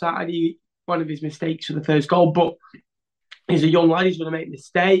poor on Saturday. One of his mistakes for the first goal, but he's a young lad. He's going to make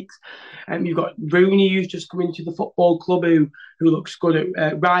mistakes. You've got Rooney, who's just come into the football club, who looks good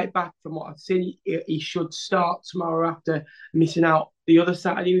at right back. From what I've seen, he should start tomorrow after missing out the other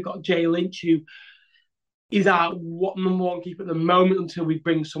Saturday. We've got Jay Lynch, who is our number 1 keeper at the moment until we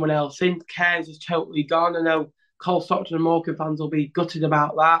bring someone else in. Cairns is totally gone. I know Cole Stockton and Morecambe fans will be gutted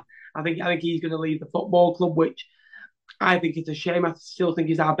about that. I think he's going to leave the football club, which I think it's a shame. I still think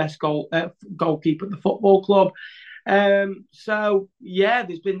he's our best goalkeeper at the football club. So yeah,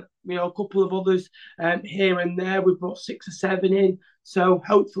 there's been, you know, a couple of others here and there. We've brought 6 or 7 in, so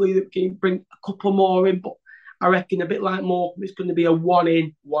hopefully we can bring a couple more in. But I reckon a bit like Morecambe, it's going to be a 1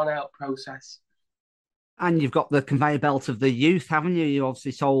 in, 1 out process. And you've got the conveyor belt of the youth, haven't you? You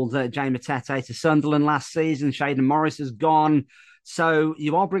obviously sold Jamie Tete to Sunderland last season. Shaden Morris has gone, so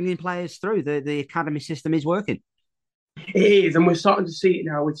you are bringing players through. The academy system is working. It is, and we're starting to see it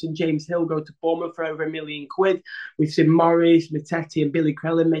now. We've seen James Hill go to Bournemouth for over £1 million. We've seen Morris, Matete and Billy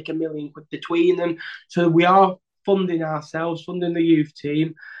Crellin make £1 million between them. So we are funding ourselves, funding the youth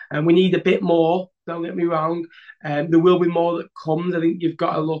team, and we need a bit more, don't get me wrong. There will be more that comes. I think you've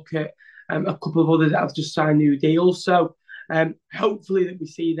got to look at a couple of others that have just signed new deals. So hopefully that we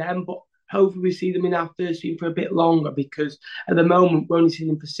see them, but hopefully we see them in our first team for a bit longer, because at the moment we're only seeing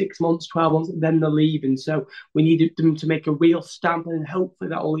them for 6 months, 12 months, and then they're leaving. So we need them to make a real stamp, and hopefully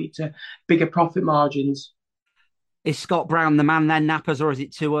that will lead to bigger profit margins. Is Scott Brown the man then, Nappers, or is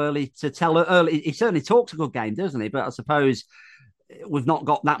it too early to tell? He certainly talks a good game, doesn't he? But I suppose we've not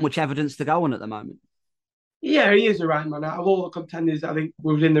got that much evidence to go on at the moment. Yeah, he is the right man. Out of all the contenders, I think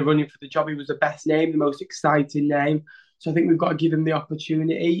we was in the running for the job. He was the best name, the most exciting name. So I think we've got to give him the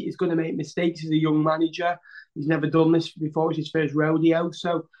opportunity. He's going to make mistakes. He's a young manager. He's never done this before. It's his first rodeo.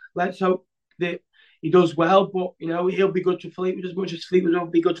 So let's hope that he does well, but he'll be good for Fleetwood as much as Fleetwood will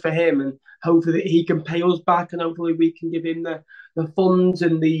be good for him, and hopefully that he can pay us back, and hopefully we can give him the funds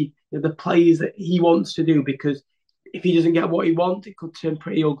and the players that he wants to do. Because if he doesn't get what he wants, it could turn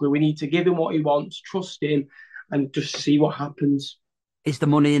pretty ugly. We need to give him what he wants, trust him, and just see what happens. Is the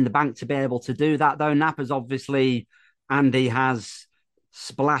money in the bank to be able to do that, though? Napper's obviously, Andy has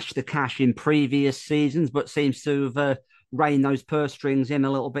splashed the cash in previous seasons, but seems to have reined those purse strings in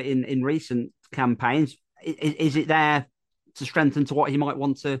a little bit in recent campaigns. Is it there to strengthen to what he might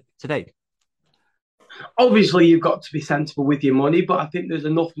want to do? Obviously, you've got to be sensible with your money, but I think there's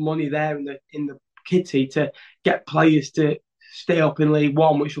enough money there in the kitty to get players to stay up in League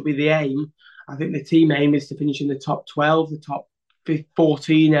One, which will be the aim. I think the team aim is to finish in the top 12, the top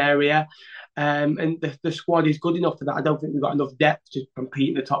 14 area. And the squad is good enough for that. I don't think we've got enough depth to compete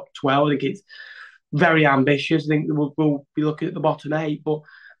in the top 12. I think it's very ambitious. I think we'll be looking at the bottom 8, but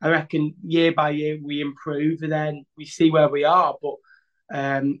I reckon year by year we improve and then we see where we are. But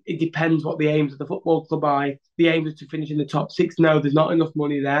it depends what the aims of the football club are. The aim is to finish in the top 6. No, there's not enough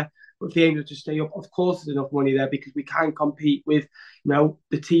money there. But if the aim is to stay up, of course there's enough money there because we can compete with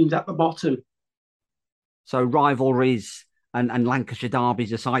the teams at the bottom. So rivalries and Lancashire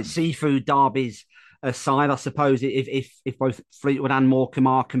derbies aside, seafood derbies aside, I suppose if both Fleetwood and Morecambe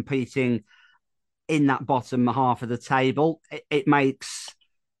are competing in that bottom half of the table, it makes,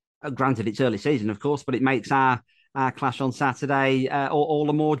 granted it's early season, of course, but it makes our clash on Saturday all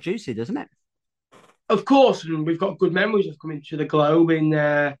the more juicy, doesn't it? Of course, and we've got good memories of coming to the Globe in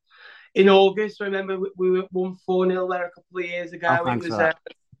August. I remember we won 4-0 there a couple of years ago. Oh, it was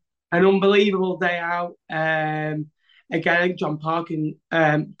an unbelievable day out. Again, John Parkin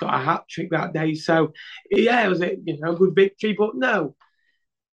got a hat trick that day. So, yeah, it was a good victory. But no,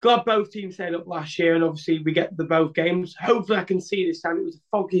 glad both teams stayed up last year, and obviously we get the both games. Hopefully I can see this time. It was the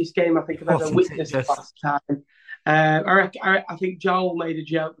foggiest game I think I've ever witnessed last time. I think Joel made a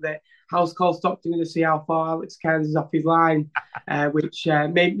joke that how's Cole Stockton going to see how far Alex Cairns is off his line, which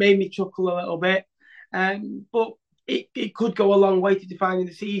made me chuckle a little bit. But it could go a long way to defining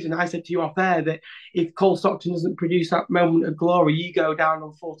the season. I said to you off air that if Cole Stockton doesn't produce that moment of glory, you go down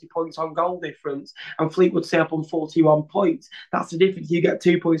on 40 points on goal difference and Fleetwood stay up on 41 points. That's the difference. You get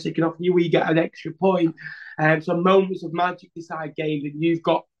 2 points taken off you, we get an extra point. So moments of magic decide games, and you've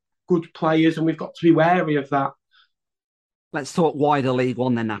got good players, and we've got to be wary of that. Let's talk wider League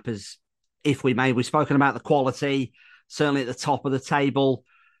One then, Nappers, if we may. We've spoken about the quality, certainly at the top of the table.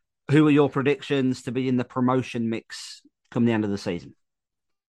 Who are your predictions to be in the promotion mix come the end of the season?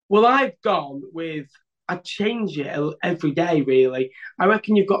 Well, I've gone with, I change it every day, really. I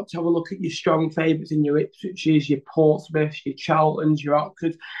reckon you've got to have a look at your strong favourites in your Ipswiches, your Portsmouths, your Charltons, your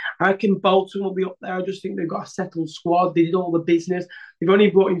Oxfords. I reckon Bolton will be up there. I just think they've got a settled squad. They did all the business. They've only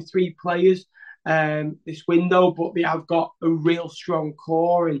brought in 3 players this window, but they have got a real strong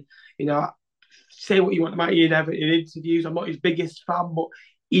core. And, say what you want about Ian Everett in interviews. I'm not his biggest fan, but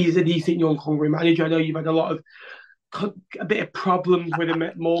he's a decent young hungry manager. I know you've had a bit of problems with him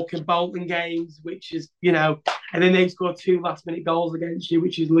at Morecambe Bolton games, which is, and then they scored 2 last-minute goals against you,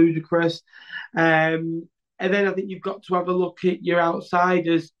 which is ludicrous. And then I think you've got to have a look at your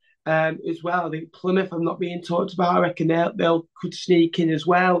outsiders as well. I think Plymouth, I'm not being talked about. I reckon they'll could sneak in as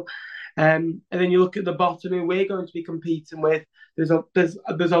well. And then you look at the bottom, who we're going to be competing with. There's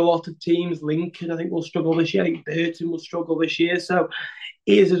a lot of teams. Lincoln, I think, will struggle this year. I think Burton will struggle this year. So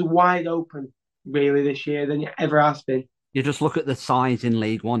it is as wide open, really, this year than it ever has been. You just look at the size in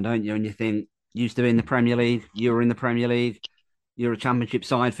League One, don't you? And you think, used to be in the Premier League, you were in the Premier League, you're a Championship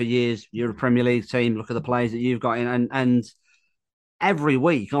side for years, you're a Premier League team, look at the players that you've got in. And every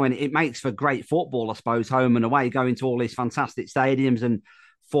week, it makes for great football, I suppose, home and away, going to all these fantastic stadiums and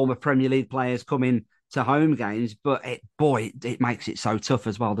former Premier League players coming to home games. But it makes it so tough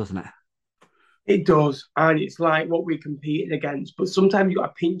as well, doesn't it? It does, and it's like what we're competing against. But sometimes you've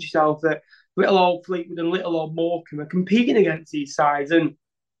got to pinch yourself that little old Fleetwood and little old Morecambe are competing against these sides. And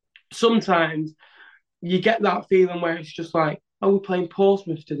sometimes you get that feeling where it's just like, oh, we're playing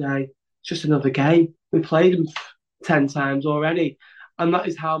Portsmouth today. It's just another game. We played them 10 times already. And that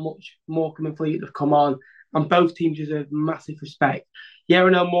is how much Morecambe and Fleetwood have come on. And both teams deserve massive respect. Yeah, I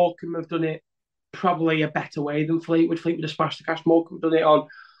know Morecambe have done it probably a better way than Fleetwood. Fleetwood have splashed the cash. Morecambe have done it on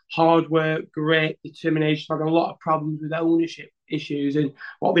hard work, great determination. I've had a lot of problems with ownership issues, and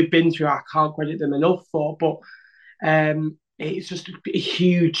what they've been through, I can't credit them enough for. But it's just a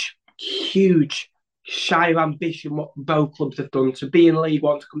huge shy of ambition what both clubs have done to be in League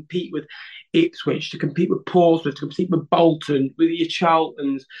One, to compete with Ipswich, to compete with Portsmouth, to compete with Bolton, with your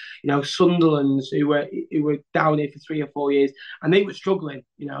Charltons, Sunderlands, who were down here for 3 or 4 years, and they were struggling,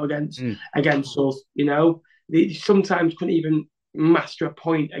 against us. They sometimes couldn't even master a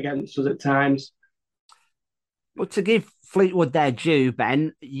point against us at times. Well, to give Fleetwood their due,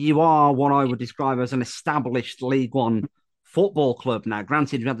 Ben, you are what I would describe as an established League One football club now.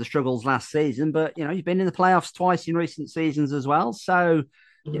 Granted, you had the struggles last season, but you've been in the playoffs twice in recent seasons as well. So,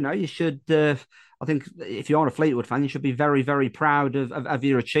 you should. I think if you are a Fleetwood fan, you should be very, very proud of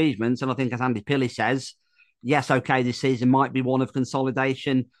your achievements. And I think, as Andy Pilley says, yes, okay, this season might be one of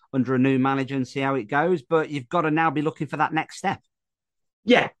consolidation under a new manager and see how it goes, but you've got to now be looking for that next step.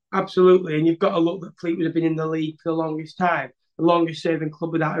 Yeah, absolutely. And you've got to look that Fleetwood have been in the league for the longest time, the longest serving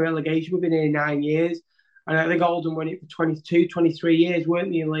club without a relegation. We've been here 9 years. And I think Oldham won it for 22, 23 years,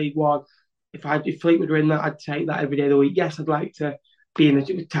 weren't they, in League One? If Fleetwood were in that, I'd take that every day of the week. Yes, I'd like to be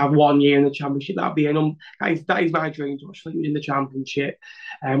to have 1 year in the Championship. That'd be that is my dream, to watch Fleetwood in the Championship.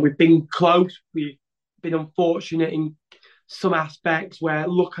 And we've been close. We've been unfortunate in some aspects where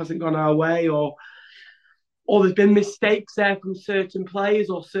luck hasn't gone our way, or there's been mistakes there from certain players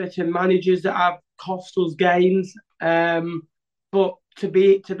or certain managers that have cost us games. But to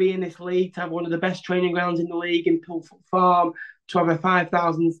be in this league, to have one of the best training grounds in the league in Pilfoot Farm, to have a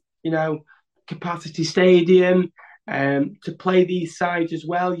 5,000 capacity stadium, to play these sides as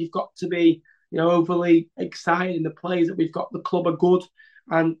well, you've got to be overly excited. And the players that we've got, the club are good,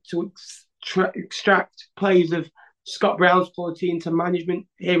 and to extract players of Scott Brown's quality into management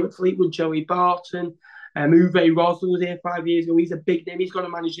here at Fleetwood, Joey Barton. Uwe Rosler was here 5 years ago. He's a big name. He's going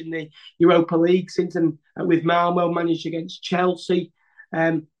to manage in the Europa League since, and with Malmo managed against Chelsea.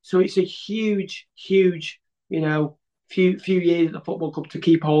 So it's a huge, huge, few years at the football club to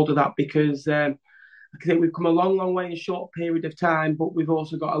keep hold of that, because I think we've come a long, long way in a short period of time, but we've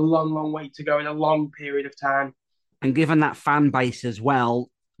also got a long, long way to go in a long period of time. And given that fan base as well,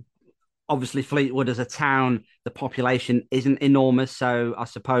 obviously Fleetwood as a town, the population isn't enormous, so I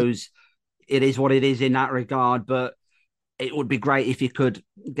suppose it is what it is in that regard, but it would be great if you could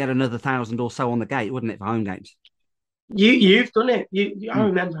get another 1,000 or so on the gate, wouldn't it, for home games? You've done it. I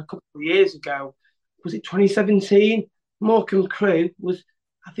remember a couple of years ago, was it 2017? Morecambe Crew was,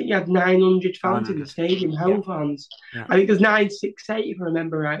 I think you had 900 fans in the stadium, home fans. Yeah. I think there's 968 if I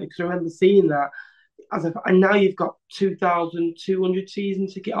remember right, because I remember seeing that. And now you've got 2,200 season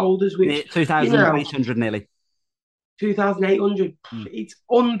ticket holders, which 2,800 nearly. 2,800. It's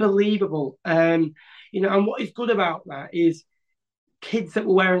unbelievable. And what is good about that is kids that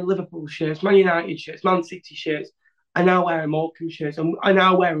were wearing Liverpool shirts, Man United shirts, Man City shirts, are now wearing Morecambe shirts, and are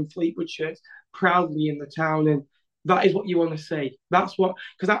now wearing Fleetwood shirts proudly in the town. And that is what you want to see. That's what,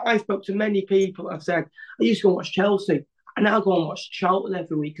 because I spoke to many people that have said, I used to go and watch Chelsea. I now go and watch Charlton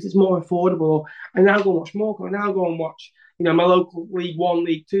every week because it's more affordable. I now go and watch Morecambe. I now go and watch, my local League One,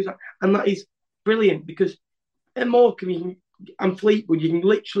 League Two. And that is brilliant, because at Morecambe and Fleetwood, you can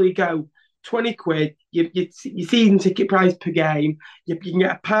literally go 20 quid, your season ticket price per game, you can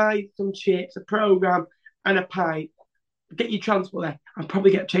get a pie, some chips, a programme, and a pint. Get your transport there, and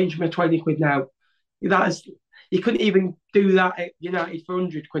probably get change from a 20 quid now. You couldn't even do that at United for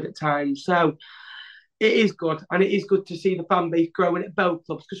 100 quid at times. So it is good, and it is good to see the fan base growing at both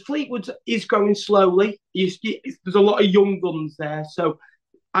clubs, because Fleetwood is growing slowly. There's a lot of young guns there, so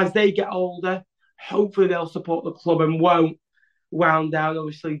as they get older, hopefully they'll support the club and won't wound down.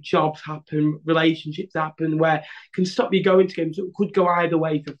 Obviously, jobs happen, relationships happen, where can stop you going to games. So it could go either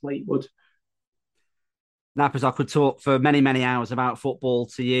way for Fleetwood. Nappers, I could talk for many, many hours about football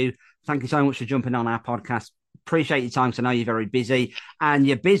to you. Thank you so much for jumping on our podcast. Appreciate your time, because I know you're very busy. And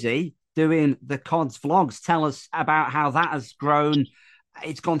you're busy doing the CODS vlogs. Tell us about how that has grown.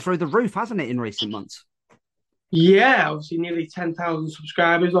 It's gone through the roof, hasn't it, in recent months? Yeah, obviously nearly 10,000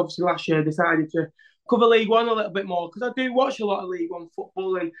 subscribers. Obviously last year I decided to cover League One a little bit more, because I do watch a lot of League One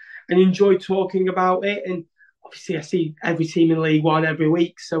football and enjoy talking about it. And obviously I see every team in League One every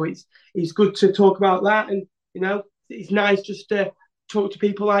week, so it's good to talk about that. And it's nice just to talk to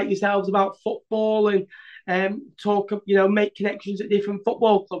people like yourselves about football and talk, make connections at different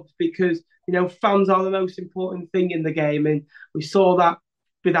football clubs, because fans are the most important thing in the game. And we saw that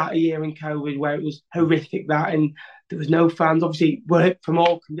without a year in COVID where it was horrific, and there was no fans. Obviously it worked for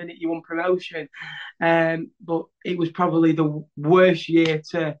Morecambe, didn't it? You won promotion, but it was probably the worst year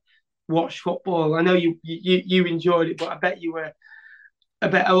to watch football. I know you enjoyed it, but I bet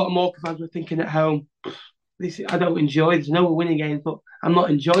a lot of Morecambe fans were thinking at home, I don't enjoy this. I know we're winning games, but I'm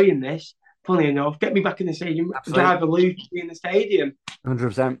not enjoying this. Funny enough, get me back in the stadium. Drive a lose in the stadium.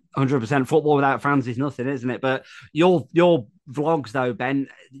 100%. Football without fans is nothing, isn't it? But your vlogs, though, Ben,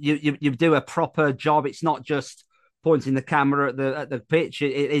 you do a proper job. It's not just pointing the camera at the pitch.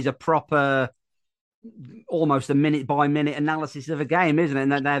 It is a proper, almost a minute by minute analysis of a game, isn't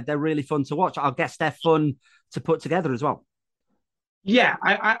it? And they're really fun to watch. I guess they're fun to put together as well. Yeah,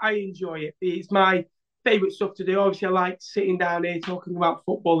 I enjoy it. It's my favourite stuff to do. Obviously, I like sitting down here talking about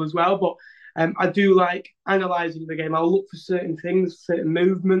football as well, but I do like analysing the game. I'll look for certain things, certain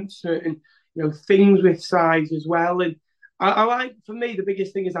movements, certain things with size as well. And I like, for me, the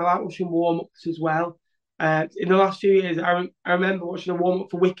biggest thing is I like watching warm-ups as well. In the last few years, I remember watching a warm-up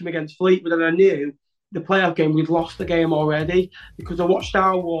for Wickham against Fleetwood, and I knew the playoff game, we'd lost the game already, because I watched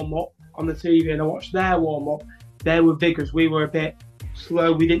our warm-up on the TV and I watched their warm-up. They were vigorous. We were a bit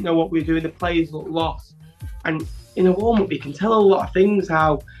slow. We didn't know what we were doing. The players looked lost. And in a warm-up, you can tell a lot of things,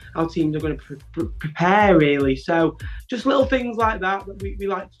 how teams are going to prepare, really. So just little things like that we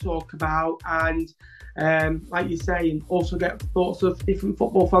like to talk about. And like you say, and also get thoughts of different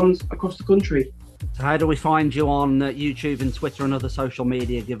football fans across the country. So how do we find you on YouTube and Twitter and other social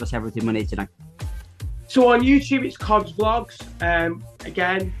media? Give us everything we need to know. So on YouTube, it's Cogs Vlogs.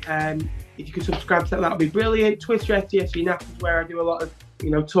 Again, if you could subscribe to that would be brilliant. Twitter, FTFC Nap is where I do a lot of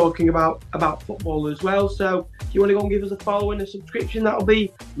talking about football as well. So if you want to go and give us a follow and a subscription, that'll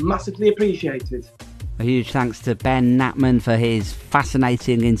be massively appreciated. A huge thanks to Ben Knapman for his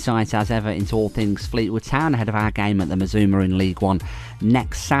fascinating insight as ever into all things Fleetwood Town ahead of our game at the Mazuma in League One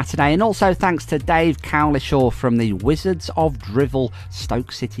next Saturday. And also thanks to Dave Cowlishaw from the Wizards of Drivel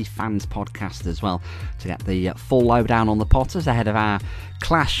Stoke City Fans podcast as well, to get the full lowdown on the Potters ahead of our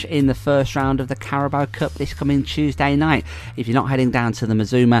clash in the first round of the Carabao Cup this coming Tuesday night. If you're not heading down to the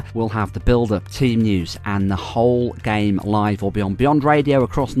Mazuma, we'll have the build-up, team news and the whole game live or Beyond Radio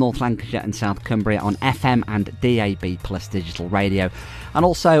across North Lancashire and South Cumbria on FM and DAB plus digital radio, and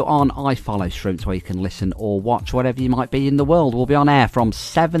also on iFollow Shrimps, where you can listen or watch whatever you might be in the world. We'll be on air from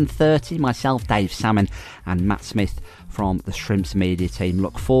 7:30, myself, Dave Salmon and Matt Smith from the Shrimps media team.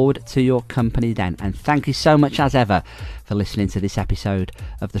 Look forward to your company then, and thank you so much as ever for listening to this episode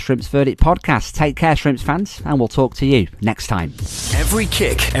of the Shrimps Verdict podcast. Take care, Shrimps fans, and we'll talk to you next time. Every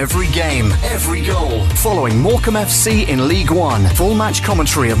kick, every game, every goal. Following Morecambe FC in League One. Full match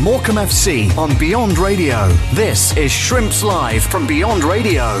commentary of Morecambe FC on Beyond Radio. This is Shrimps Live from Beyond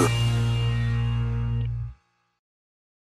Radio.